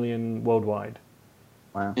 858 million worldwide.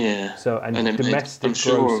 Wow. Yeah. So and domestic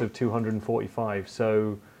gross of 245.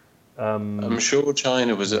 So. I'm sure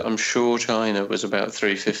China was about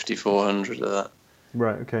 350, 400 of that.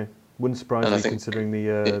 Right. Okay. Wouldn't surprise me considering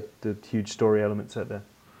the huge story elements out there.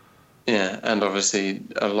 Yeah, and obviously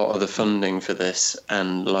a lot of the funding for this,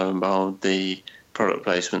 and lo and behold, the product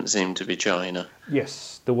placement seemed to be China.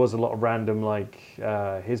 Yes, there was a lot of random, like,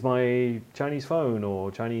 here's my Chinese phone or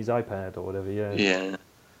Chinese iPad or whatever, Yeah,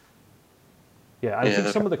 I think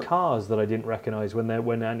some of the cars that I didn't recognise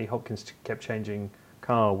when Andy Hopkins kept changing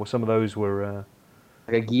car, some of those were...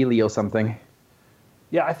 like a Geely or something.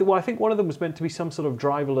 Yeah, I think one of them was meant to be some sort of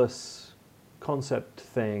driverless concept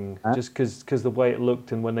thing, just because the way it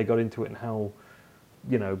looked and when they got into it and how,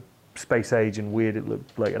 space age and weird it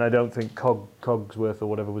looked like. And I don't think Cogsworth or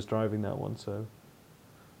whatever was driving that one, so...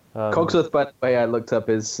 Cogsworth, by the way, I looked up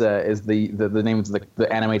is the name of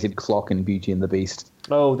the animated clock in Beauty and the Beast.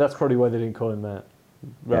 Oh, that's probably why they didn't call him that.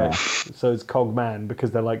 Right. Yeah. So it's Cogman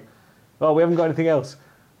because they're like, oh, we haven't got anything else.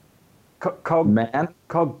 Man?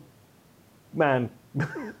 Cogman.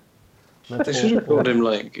 They should have called him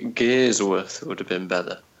like Gearsworth. Would have been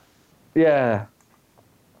better. Yeah.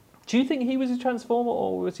 Do you think he was a Transformer,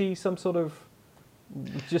 or was he some sort of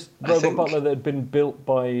just I robot think- butler that had been built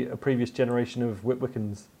by a previous generation of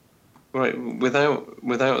Witwickens? Right,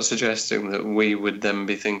 without suggesting that we would then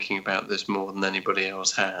be thinking about this more than anybody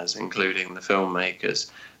else has, including the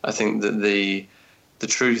filmmakers, I think that the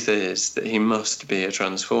truth is that he must be a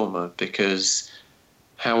Transformer, because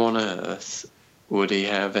how on earth would he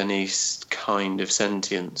have any kind of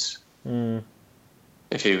sentience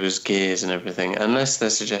if he was gears and everything? Unless they're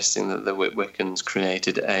suggesting that the Witwickens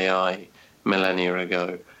created AI millennia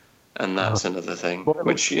ago, and that's another thing,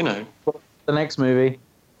 which, you know... The next movie.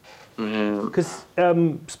 Because,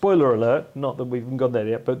 spoiler alert, not that we've even gone there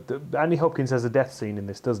yet, but Andy Hopkins has a death scene in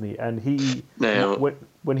this, doesn't he? And he, Now,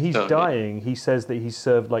 when he's don't dying, he says that he's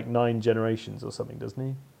served like 9 generations or something, doesn't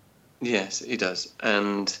he? Yes, he does.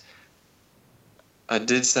 And I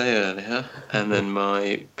did say earlier, and then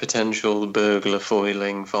my potential burglar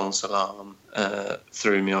foiling false alarm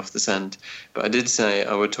threw me off the scent, but I did say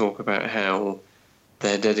I would talk about how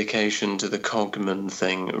their dedication to the Cogman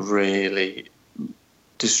thing really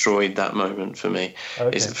destroyed that moment for me.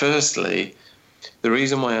 Okay. Is firstly, the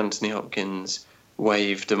reason why Anthony Hopkins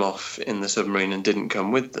waved them off in the submarine and didn't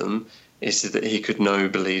come with them is so that he could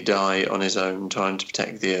nobly die on his own trying to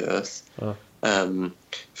protect the Earth.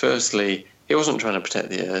 Firstly, he wasn't trying to protect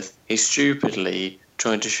the Earth. He stupidly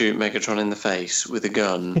tried to shoot Megatron in the face with a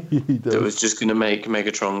gun that was just going to make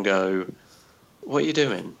Megatron go, "What are you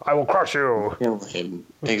doing? I will crush you." Kill him."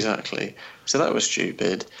 Exactly. So that was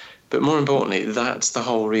stupid. But more importantly, that's the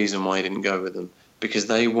whole reason why he didn't go with them, because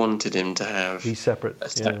they wanted him to have He's separate. a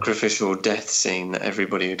sacrificial death scene that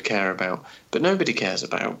everybody would care about. But nobody cares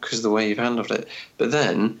about because of the way you've handled it. But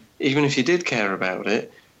then, even if you did care about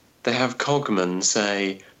it, they have Cogman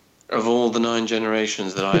say, of all the 9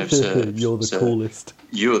 generations that I have served, You're the coolest.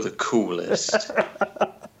 You're the coolest.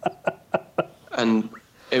 And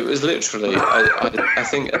it was literally, I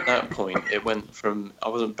think at that point, it went from, I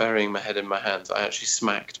wasn't burying my head in my hands, I actually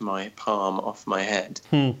smacked my palm off my head.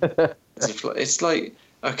 It's like,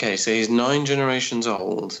 okay, so he's 9 generations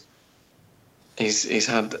old. He's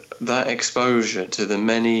had that exposure to the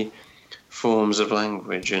many forms of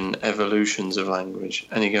language and evolutions of language,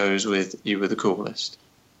 and he goes with, you were the coolest.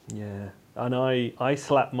 Yeah. And I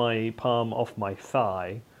slapped my palm off my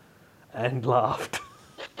thigh and laughed.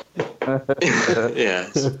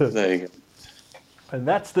 Yes, there you go. And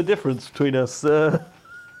that's the difference between us.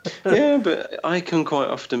 Yeah, but I can quite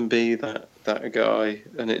often be that guy,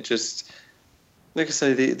 and it just, like I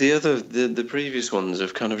say, the previous ones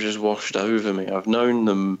have kind of just washed over me. I've known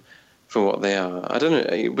them for what they are. I don't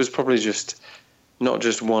know. It was probably just not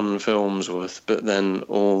just one film's worth, but then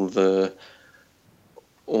all the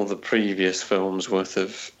previous films worth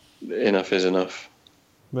of enough is enough.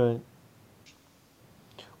 Right.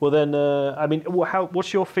 Well then, I mean,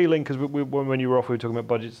 what's your feeling? Because when you were off, we were talking about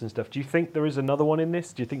budgets and stuff. Do you think there is another one in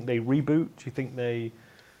this? Do you think they reboot? Do you think they?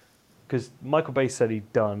 Because Michael Bay said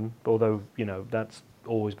he'd done, although that's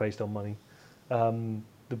always based on money.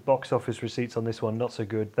 The box office receipts on this one not so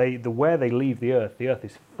good. Where they leave the Earth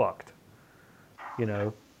is fucked.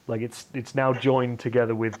 Like it's now joined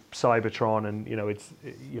together with Cybertron, and it's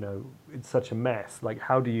such a mess. Like,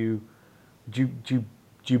 how do you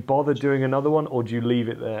bother doing another one, or do you leave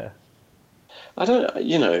it there? I don't,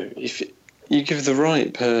 if you give the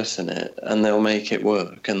right person it, and they'll make it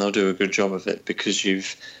work, and they'll do a good job of it, because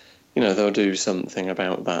they'll do something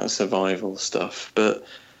about that survival stuff. But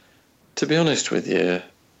to be honest with you,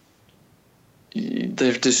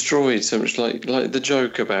 they've destroyed so much, like the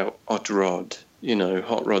joke about Hot Rod.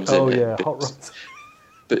 Hot Rod's in it. Oh yeah, Hot Rod.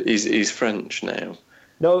 But he's French now.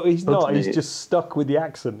 No, he's not. He's just stuck with the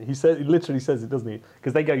accent. He literally says it, doesn't he?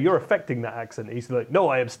 Because they go, "You're affecting that accent." He's like, "No,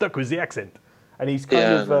 I am stuck with the accent." And he's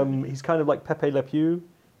he's kind of like Pepe Le Pew.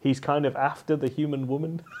 He's kind of after the human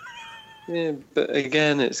woman. Yeah, but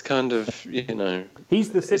again, it's kind of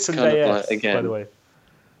He's the Citroen DS, by the way.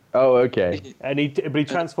 Oh, okay. And he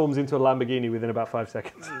transforms into a Lamborghini within about 5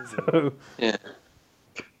 seconds. So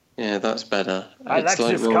yeah, that's better. I like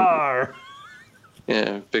this car.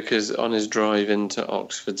 Yeah, because on his drive into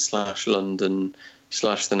Oxford/London/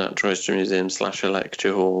 the Natural History Museum / a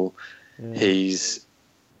lecture hall, he's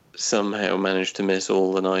somehow managed to miss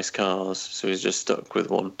all the nice cars, so he's just stuck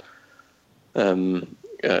with one.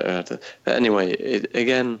 But anyway,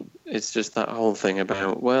 again, it's just that whole thing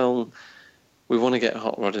about, well, we want to get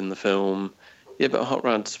Hot Rod in the film. Yeah, but Hot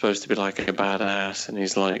Rod's supposed to be like a badass, and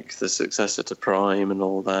he's like the successor to Prime and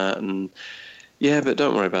all that. And yeah, but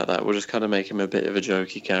don't worry about that. We'll just kind of make him a bit of a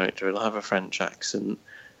jokey character. He'll have a French accent,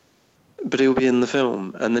 but he'll be in the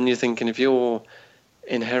film. And then you're thinking, if you're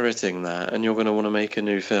inheriting that and you're going to want to make a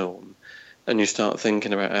new film, and you start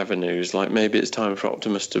thinking about avenues, like maybe it's time for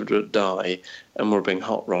Optimus to die and we'll bring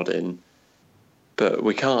Hot Rod in, but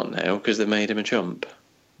we can't now because they made him a chump.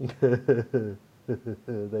 They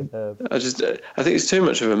have. I think it's too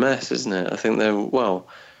much of a mess, isn't it? I think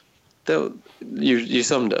you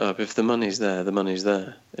summed it up. If the money's there, the money's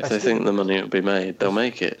there. If they think the money will be made, they'll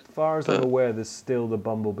make it. As far as I'm aware, there's still the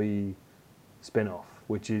Bumblebee spin-off,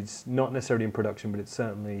 which is not necessarily in production, but it's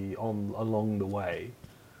certainly along the way.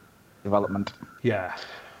 Development. Yeah.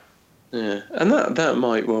 Yeah, and that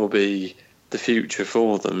might well be the future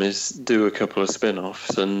for them, is do a couple of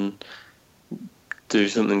spin-offs and do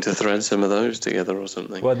something to thread some of those together or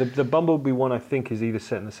something. Well, the Bumblebee one, I think, is either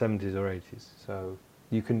set in the 70s or 80s, so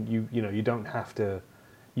you don't have to.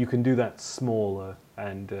 You can do that smaller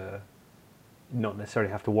and not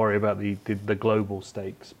necessarily have to worry about the global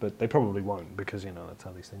stakes, but they probably won't, because that's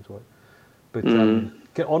how these things work. But on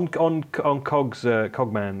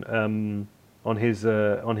Cogman, on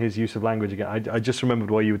his use of language again, I just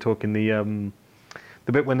remembered while you were talking the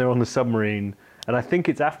bit when they're on the submarine, and I think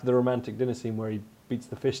it's after the romantic dinner scene where he beats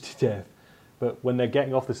the fish to death. But when they're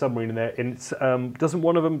getting off the submarine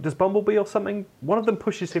does Bumblebee or something? One of them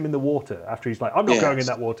pushes him in the water after he's like, I'm not going in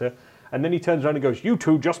that water, and then he turns around and goes, "You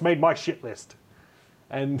two just made my shit list."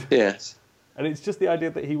 And yes, and it's just the idea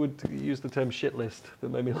that he would use the term shit list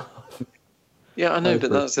that made me laugh. Yeah, I know,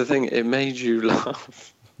 but that's the thing. It made you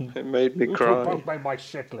laugh. It made me cry. You made my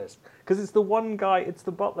shit list. Because it's the one guy, it's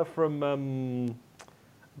the butler from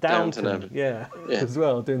Downton Abbey. Yeah, as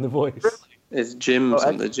well, doing the voice. It's Jim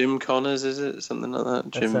something. Jim Connors, is it? Something like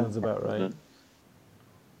that? That sounds about right. Yeah.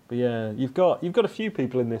 But yeah, you've got a few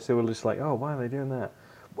people in this who are just like, oh, why are they doing that?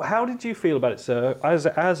 How did you feel about it, sir? As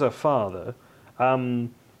a father,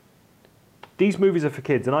 these movies are for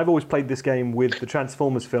kids, and I've always played this game with the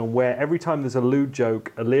Transformers film, where every time there's a lewd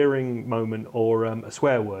joke, a leering moment, or a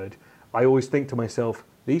swear word, I always think to myself,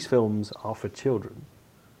 these films are for children.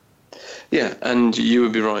 Yeah, and you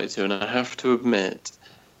would be right too, and I have to admit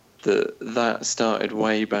that started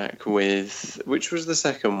way back with, which was the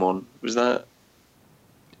second one? Was that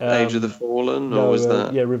Age of the Fallen, or was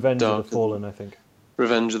that Revenge of the Fallen? I think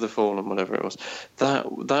Revenge of the Fallen, whatever it was.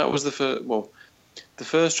 That was the first. Well, the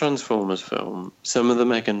first Transformers film. Some of the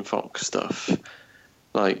Megan Fox stuff,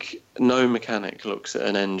 like no mechanic looks at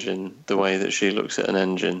an engine the way that she looks at an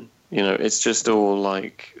engine. It's just all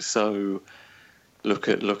like so. Look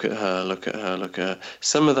at her.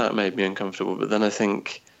 Some of that made me uncomfortable, but then I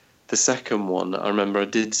think the second one, I remember I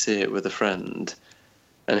did see it with a friend,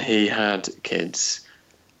 and he had kids.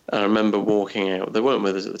 And I remember walking out. They weren't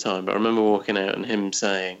with us at the time, but I remember walking out and him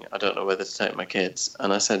saying, "I don't know whether to take my kids."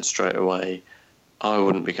 And I said straight away, I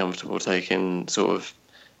wouldn't be comfortable taking sort of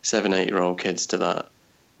 7-8-year-old kids to that.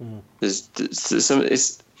 There's some.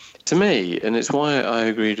 It's to me, and it's why I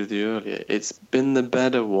agreed with you earlier. It's been the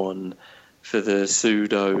better one for the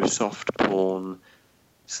pseudo soft porn,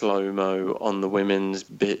 slow-mo on the women's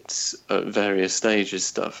bits at various stages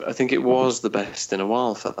stuff. I think it was the best in a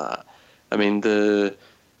while for that. I mean, the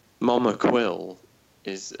Mama Quill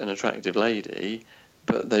is an attractive lady,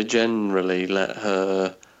 but they generally let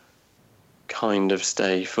her kind of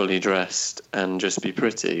stay fully dressed and just be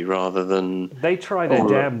pretty rather than... They try their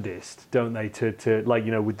damnedest, don't they, to like,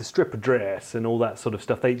 with the stripper dress and all that sort of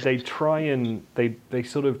stuff. They try and... They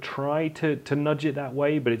sort of try to nudge it that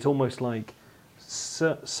way, but it's almost like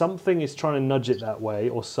something is trying to nudge it that way,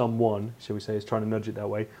 or someone, shall we say, is trying to nudge it that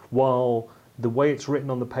way, while the way it's written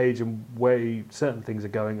on the page and way certain things are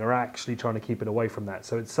going are actually trying to keep it away from that.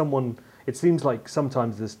 So it's someone... It seems like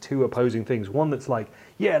sometimes there's two opposing things. One that's like,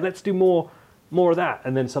 yeah, let's do more of that,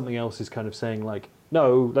 and then something else is kind of saying like,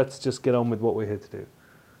 no, let's just get on with what we're here to do.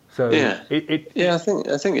 So yeah, I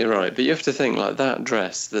think you're right, but you have to think like that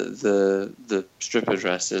dress, the stripper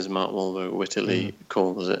dress, as Mark Wahlberg wittily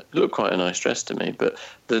calls it, looked quite a nice dress to me. But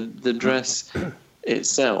the dress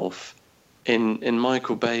itself, in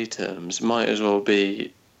Michael Bay terms, might as well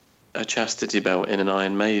be a chastity belt in an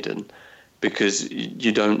Iron Maiden, because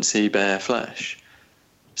you don't see bare flesh.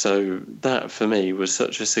 So that for me was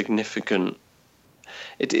such a significant.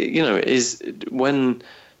 It is when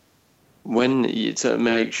it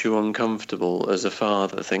makes you uncomfortable as a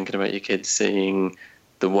father thinking about your kids seeing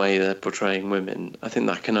the way they're portraying women. I think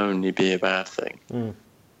that can only be a bad thing.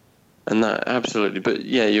 And that, absolutely. But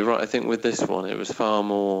yeah, you're right. I think with this one, it was far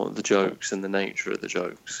more the jokes and the nature of the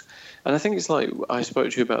jokes. And I think it's like I spoke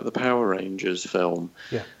to you about the Power Rangers film.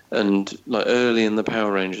 Yeah. And like early in the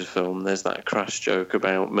Power Rangers film, there's that crass joke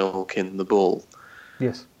about milking the bull.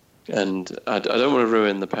 Yes. And I don't want to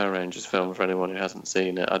ruin the Power Rangers film for anyone who hasn't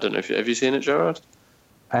seen it. I don't know if have you seen it, Gerard?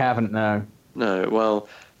 I haven't, no. No. Well,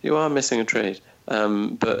 you are missing a treat.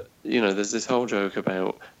 But you know, there's this whole joke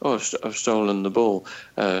about, oh, I've stolen the bull.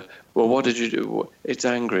 Well, what did you do? It's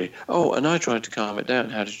angry. Oh, and I tried to calm it down.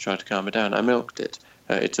 How did you try to calm it down? I milked it.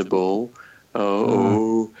 It's a bull.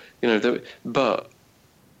 Oh, you know. But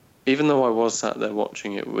even though I was sat there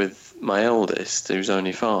watching it with my eldest, who's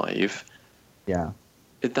only 5, Yeah.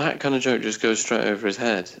 that kind of joke just goes straight over his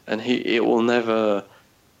head, and it will never.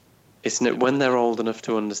 When they're old enough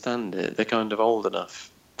to understand it, they're kind of old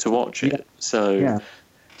enough to watch it. Yeah.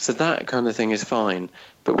 So that kind of thing is fine.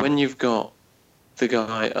 But when you've got the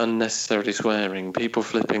guy unnecessarily swearing, people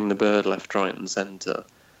flipping the bird left, right, and centre,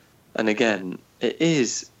 and again, it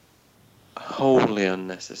is wholly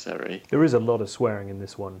unnecessary. There is a lot of swearing in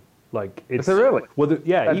this one. Like, it's Is there really? Well,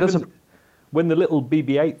 yeah. That Even when the little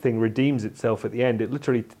BB-8 thing redeems itself at the end, it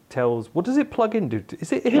literally tells. What does it plug into?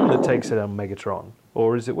 Is it him that takes down Megatron,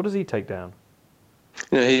 or is it? What does he take down?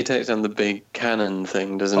 You know, he takes down the big cannon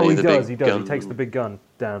thing, doesn't he? Oh, he The does. big He does. gun. He takes the big gun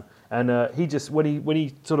down, and he just when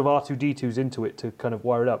he sort of R2D2s into it to kind of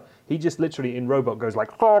wire it up, he just literally in Robot goes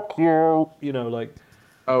like "fuck you," you know, like.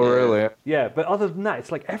 Oh, really? Yeah, but other than that,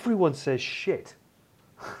 it's like everyone says shit.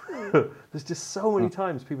 There's just so many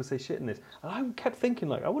times people say shit in this. And I kept thinking,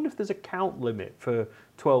 like, I wonder if there's a count limit for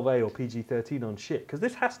 12A or PG-13 on shit, because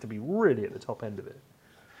this has to be really at the top end of it.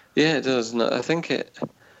 Yeah, it does. And I think it,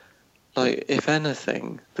 like, if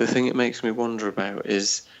anything, the thing it makes me wonder about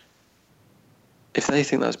is if they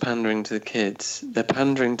think that's pandering to the kids, they're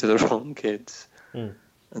pandering to the wrong kids. Mm.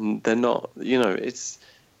 And they're not, you know,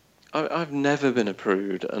 I've never been a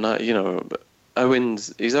prude, and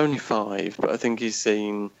Owen's, he's only 5, but I think he's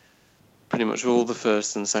seen pretty much all the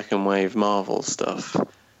first and second wave Marvel stuff.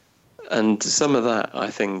 And some of that, I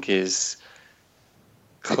think, is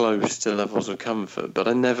close to levels of comfort, but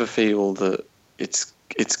I never feel that it's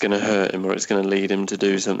going to hurt him or it's going to lead him to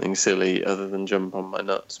do something silly other than jump on my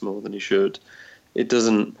nuts more than he should. It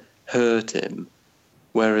doesn't hurt him.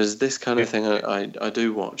 Whereas this kind of thing I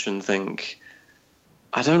do watch and think,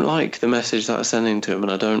 I don't like the message that I'm sending to him,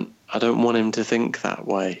 and I don't want him to think that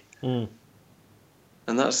way. Mm.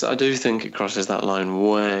 And I do think it crosses that line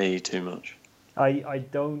way too much. I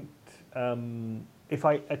don't. If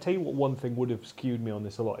I tell you what, one thing would have skewed me on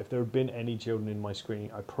this a lot. If there had been any children in my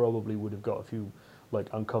screening, I probably would have got a few like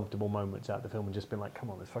uncomfortable moments out of the film and just been like, "Come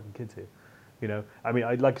on, there's fucking kids here," you know. I mean,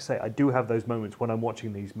 I'd like to say I do have those moments when I'm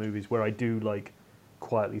watching these movies where I do like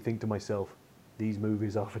quietly think to myself, "These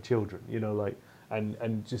movies are for children," you know, like.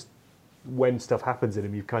 And just when stuff happens in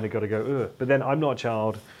them, you've kind of got to go, ugh. But then I'm not a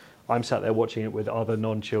child. I'm sat there watching it with other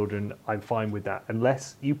non-children. I'm fine with that.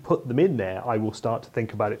 Unless you put them in there, I will start to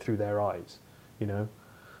think about it through their eyes, you know?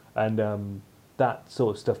 And that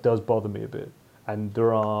sort of stuff does bother me a bit. And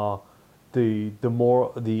there are, the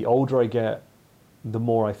older I get, the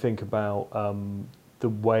more I think about the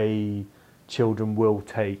way children will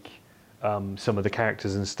take some of the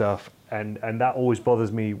characters and stuff. And that always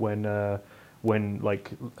bothers me when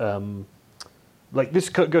like this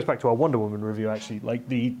goes back to our Wonder Woman review, actually. Like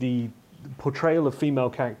the portrayal of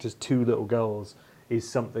female characters to little girls is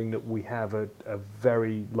something that we have a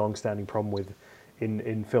very long-standing problem with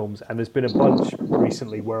in films, and there's been a bunch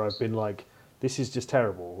recently where I've been like, this is just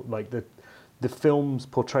terrible. Like the film's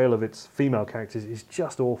portrayal of its female characters is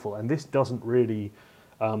just awful, and this doesn't really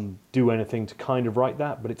do anything to kind of right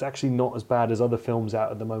that, but it's actually not as bad as other films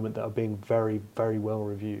out at the moment that are being very, very well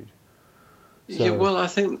reviewed. So. Yeah, well, I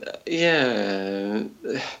think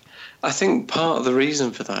part of the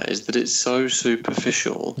reason for that is that it's so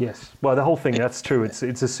superficial. Yes, well, the whole thing, that's true. It's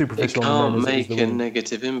a superficial. It can't make a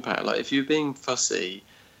negative impact. Like, if you're being fussy,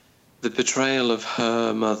 the portrayal of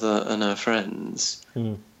her mother and her friends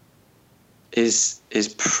is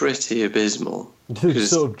pretty abysmal.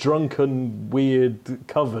 Sort of drunken, weird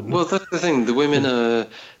coven. Well, that's the thing. The women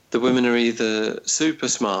are either super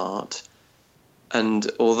smart,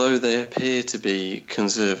 and although they appear to be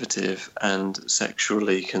conservative and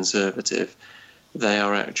sexually conservative, they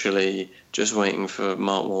are actually just waiting for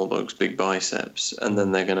Mark Wahlberg's big biceps, and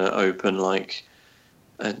then they're going to open like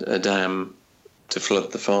a dam to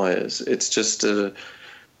flood the fires. It's just they're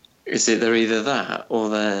either that or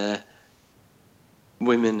they're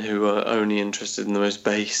women who are only interested in the most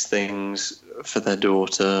base things for their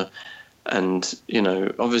daughter, and, you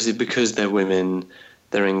know, obviously because they're women,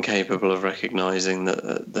 they're incapable of recognizing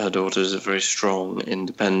that their daughter is a very strong,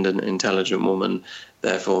 independent, intelligent woman.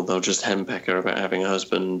 Therefore, they'll just henpeck her about having a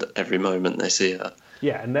husband every moment they see her.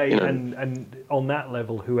 Yeah, and and on that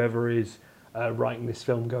level, whoever is writing this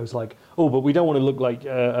film goes like, oh, but we don't want to look like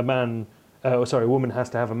a man. A woman has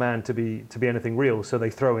to have a man to be anything real, so they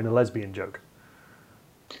throw in a lesbian joke.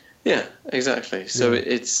 Yeah, exactly. So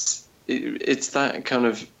it's that kind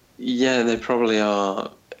of, yeah, they probably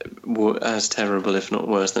are as terrible, if not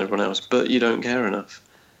worse, than everyone else, but you don't care enough.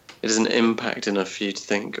 It doesn't impact enough for you to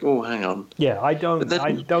think, oh, hang on. Yeah, I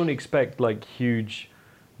don't expect like huge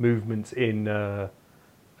movements in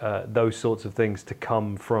those sorts of things to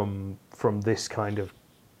come from this kind of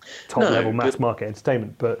top level mass market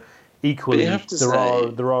entertainment, but equally there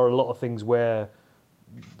are a lot of things where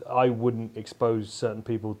I wouldn't expose certain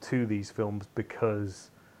people to these films because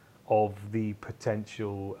of the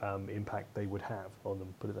potential impact they would have on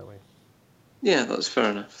them, put it that way. Yeah, that's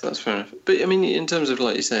fair enough. But I mean, in terms of,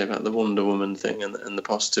 like you say, about the Wonder Woman thing and the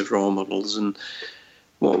positive role models, and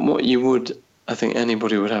what you would, I think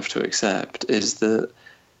anybody would have to accept is that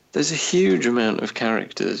there's a huge amount of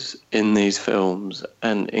characters in these films,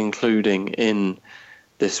 and including in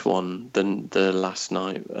this one, the Last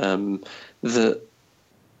Night, that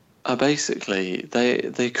are basically,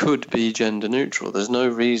 they could be gender neutral. There's no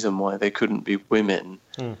reason why they couldn't be women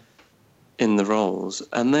in the roles,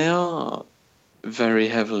 and they are very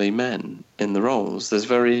heavily men in the roles. There's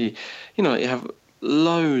you have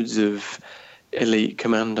loads of elite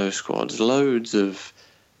commando squads, loads of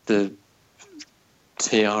the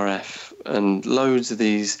TRF, and loads of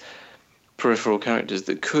these peripheral characters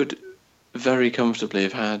that could very comfortably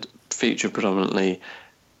have had featured predominantly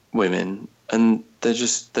women, and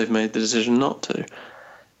they've made the decision not to.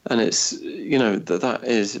 And it's, that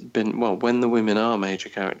is been, well, when the women are major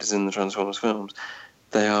characters in the Transformers films,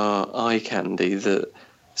 they are eye candy that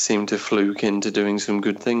seem to fluke into doing some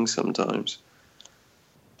good things sometimes.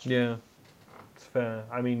 Yeah, it's fair.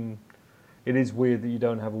 I mean, it is weird that you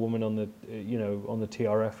don't have a woman on the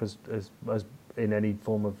TRF as in any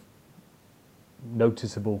form of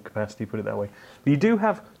noticeable capacity, put it that way. But you do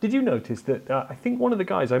have. Did you notice that? I think one of the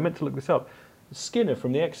guys, I meant to look this up, Skinner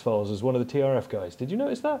from the X-Files is one of the TRF guys. Did you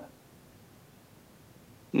notice that?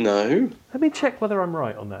 No. Let me check whether I'm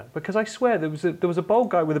right on that, because I swear there was a bald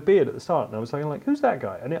guy with a beard at the start, and I was thinking, like, who's that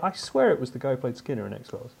guy? And I swear it was the guy who played Skinner in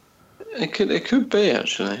X-Files. It could be,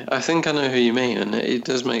 actually. I think I know who you mean, and it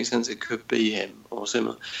does make sense. It could be him or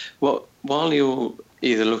similar. While you're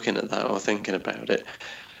either looking at that or thinking about it,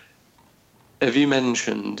 have you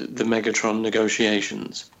mentioned the Megatron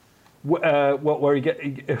negotiations? Where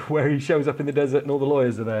he shows up in the desert and all the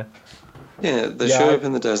lawyers are there? Yeah, they show up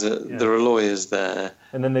in the desert. Yeah. There are lawyers there,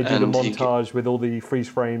 and then they do the montage with all the freeze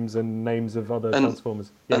frames and names of other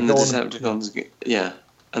Transformers. Yeah, and the Decepticons,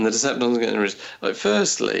 and the Decepticons getting released. Like,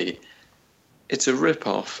 firstly, it's a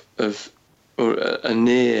rip-off of, or a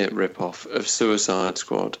near rip-off of Suicide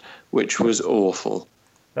Squad, which was awful.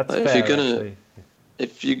 That's like, fair,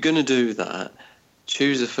 if you're gonna do that,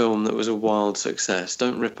 choose a film that was a wild success.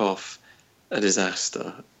 Don't rip off a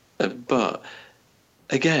disaster. But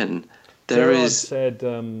again, Gerard said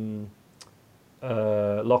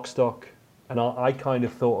Lock, Stock, and I kind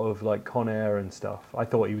of thought of like Con Air and stuff. I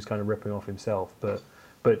thought he was kind of ripping off himself, but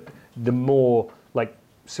the more, like,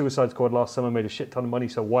 Suicide Squad last summer made a shit ton of money,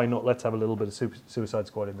 so why not let's have a little bit of Suicide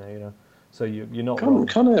Squad in there, So you're not wrong.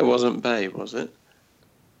 Con Air wasn't Bay, was it?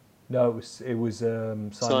 No, it was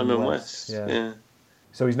Simon West. Yeah.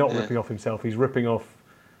 So he's not ripping off himself. He's ripping off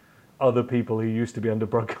other people who used to be under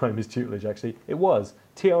Bruckheimer's tutelage, actually. It was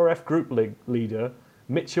TRF group leader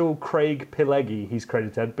Mitchell Craig Pileggi, he's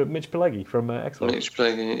credited, but Mitch Pileggi from X-Men. Mitch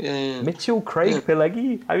Pileggi, yeah. Mitchell Craig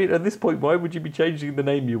Pileggi? I mean, at this point, why would you be changing the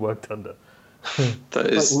name you worked under?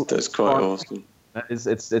 That's quite awesome.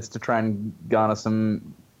 It's to try and garner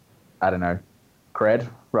some, I don't know, cred,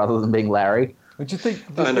 rather than being Larry. Do you think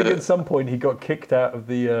at some point he got kicked out of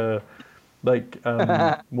the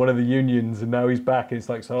one of the unions, and now he's back, and it's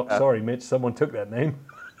like, sorry, Mitch, someone took that name.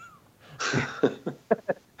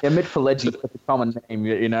 Yeah, Mitch Pileggi is a common name.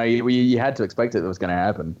 You had to expect it was going to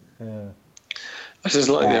happen. Yeah. I just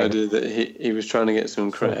like the idea that he was trying to get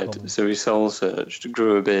some cred, so he soul searched,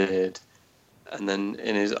 grew a beard, and then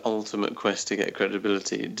in his ultimate quest to get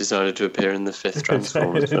credibility, decided to appear in the 5th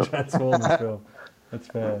Transformers film. That's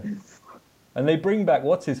fair. And they bring back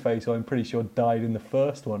what's-his-face, who I'm pretty sure died in the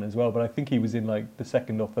first one as well, but I think he was in like the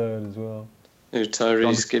 2nd or 3rd as well. Who,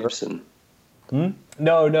 Tyrese Gibson?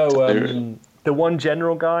 No, The one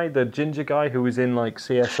general guy, the ginger guy who was in like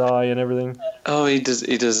CSI and everything. Oh, he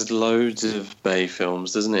does loads of Bay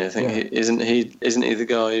films, doesn't he? I think isn't he the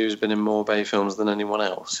guy who's been in more Bay films than anyone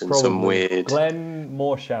else in some weird. Glenn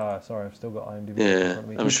Morshower. Sorry, I've still got IMDb. Yeah,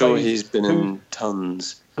 I'm sure he's been in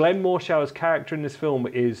tons. Glenn Morshower's character in this film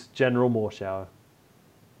is General Morshower.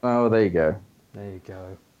 Oh, there you go. There you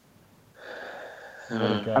go.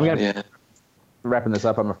 I'm going to be wrapping this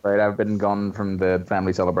up, I'm afraid. I've been gone from the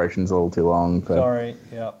family celebrations a little too long. Sorry,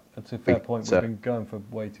 yeah, that's a fair point. We've been going for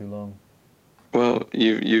way too long. Well,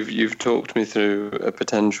 you've talked me through a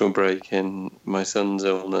potential break in my son's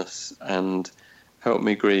illness and helped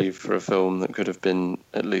me grieve for a film that could have been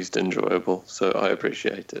at least enjoyable, so I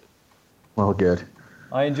appreciate it. Well, good.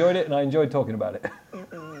 I enjoyed it, and I enjoyed talking about it.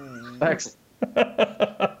 Thanks.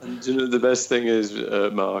 And you know, the best thing is,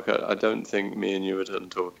 Mark, I don't think me and you are done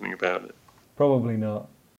talking about it. Probably not.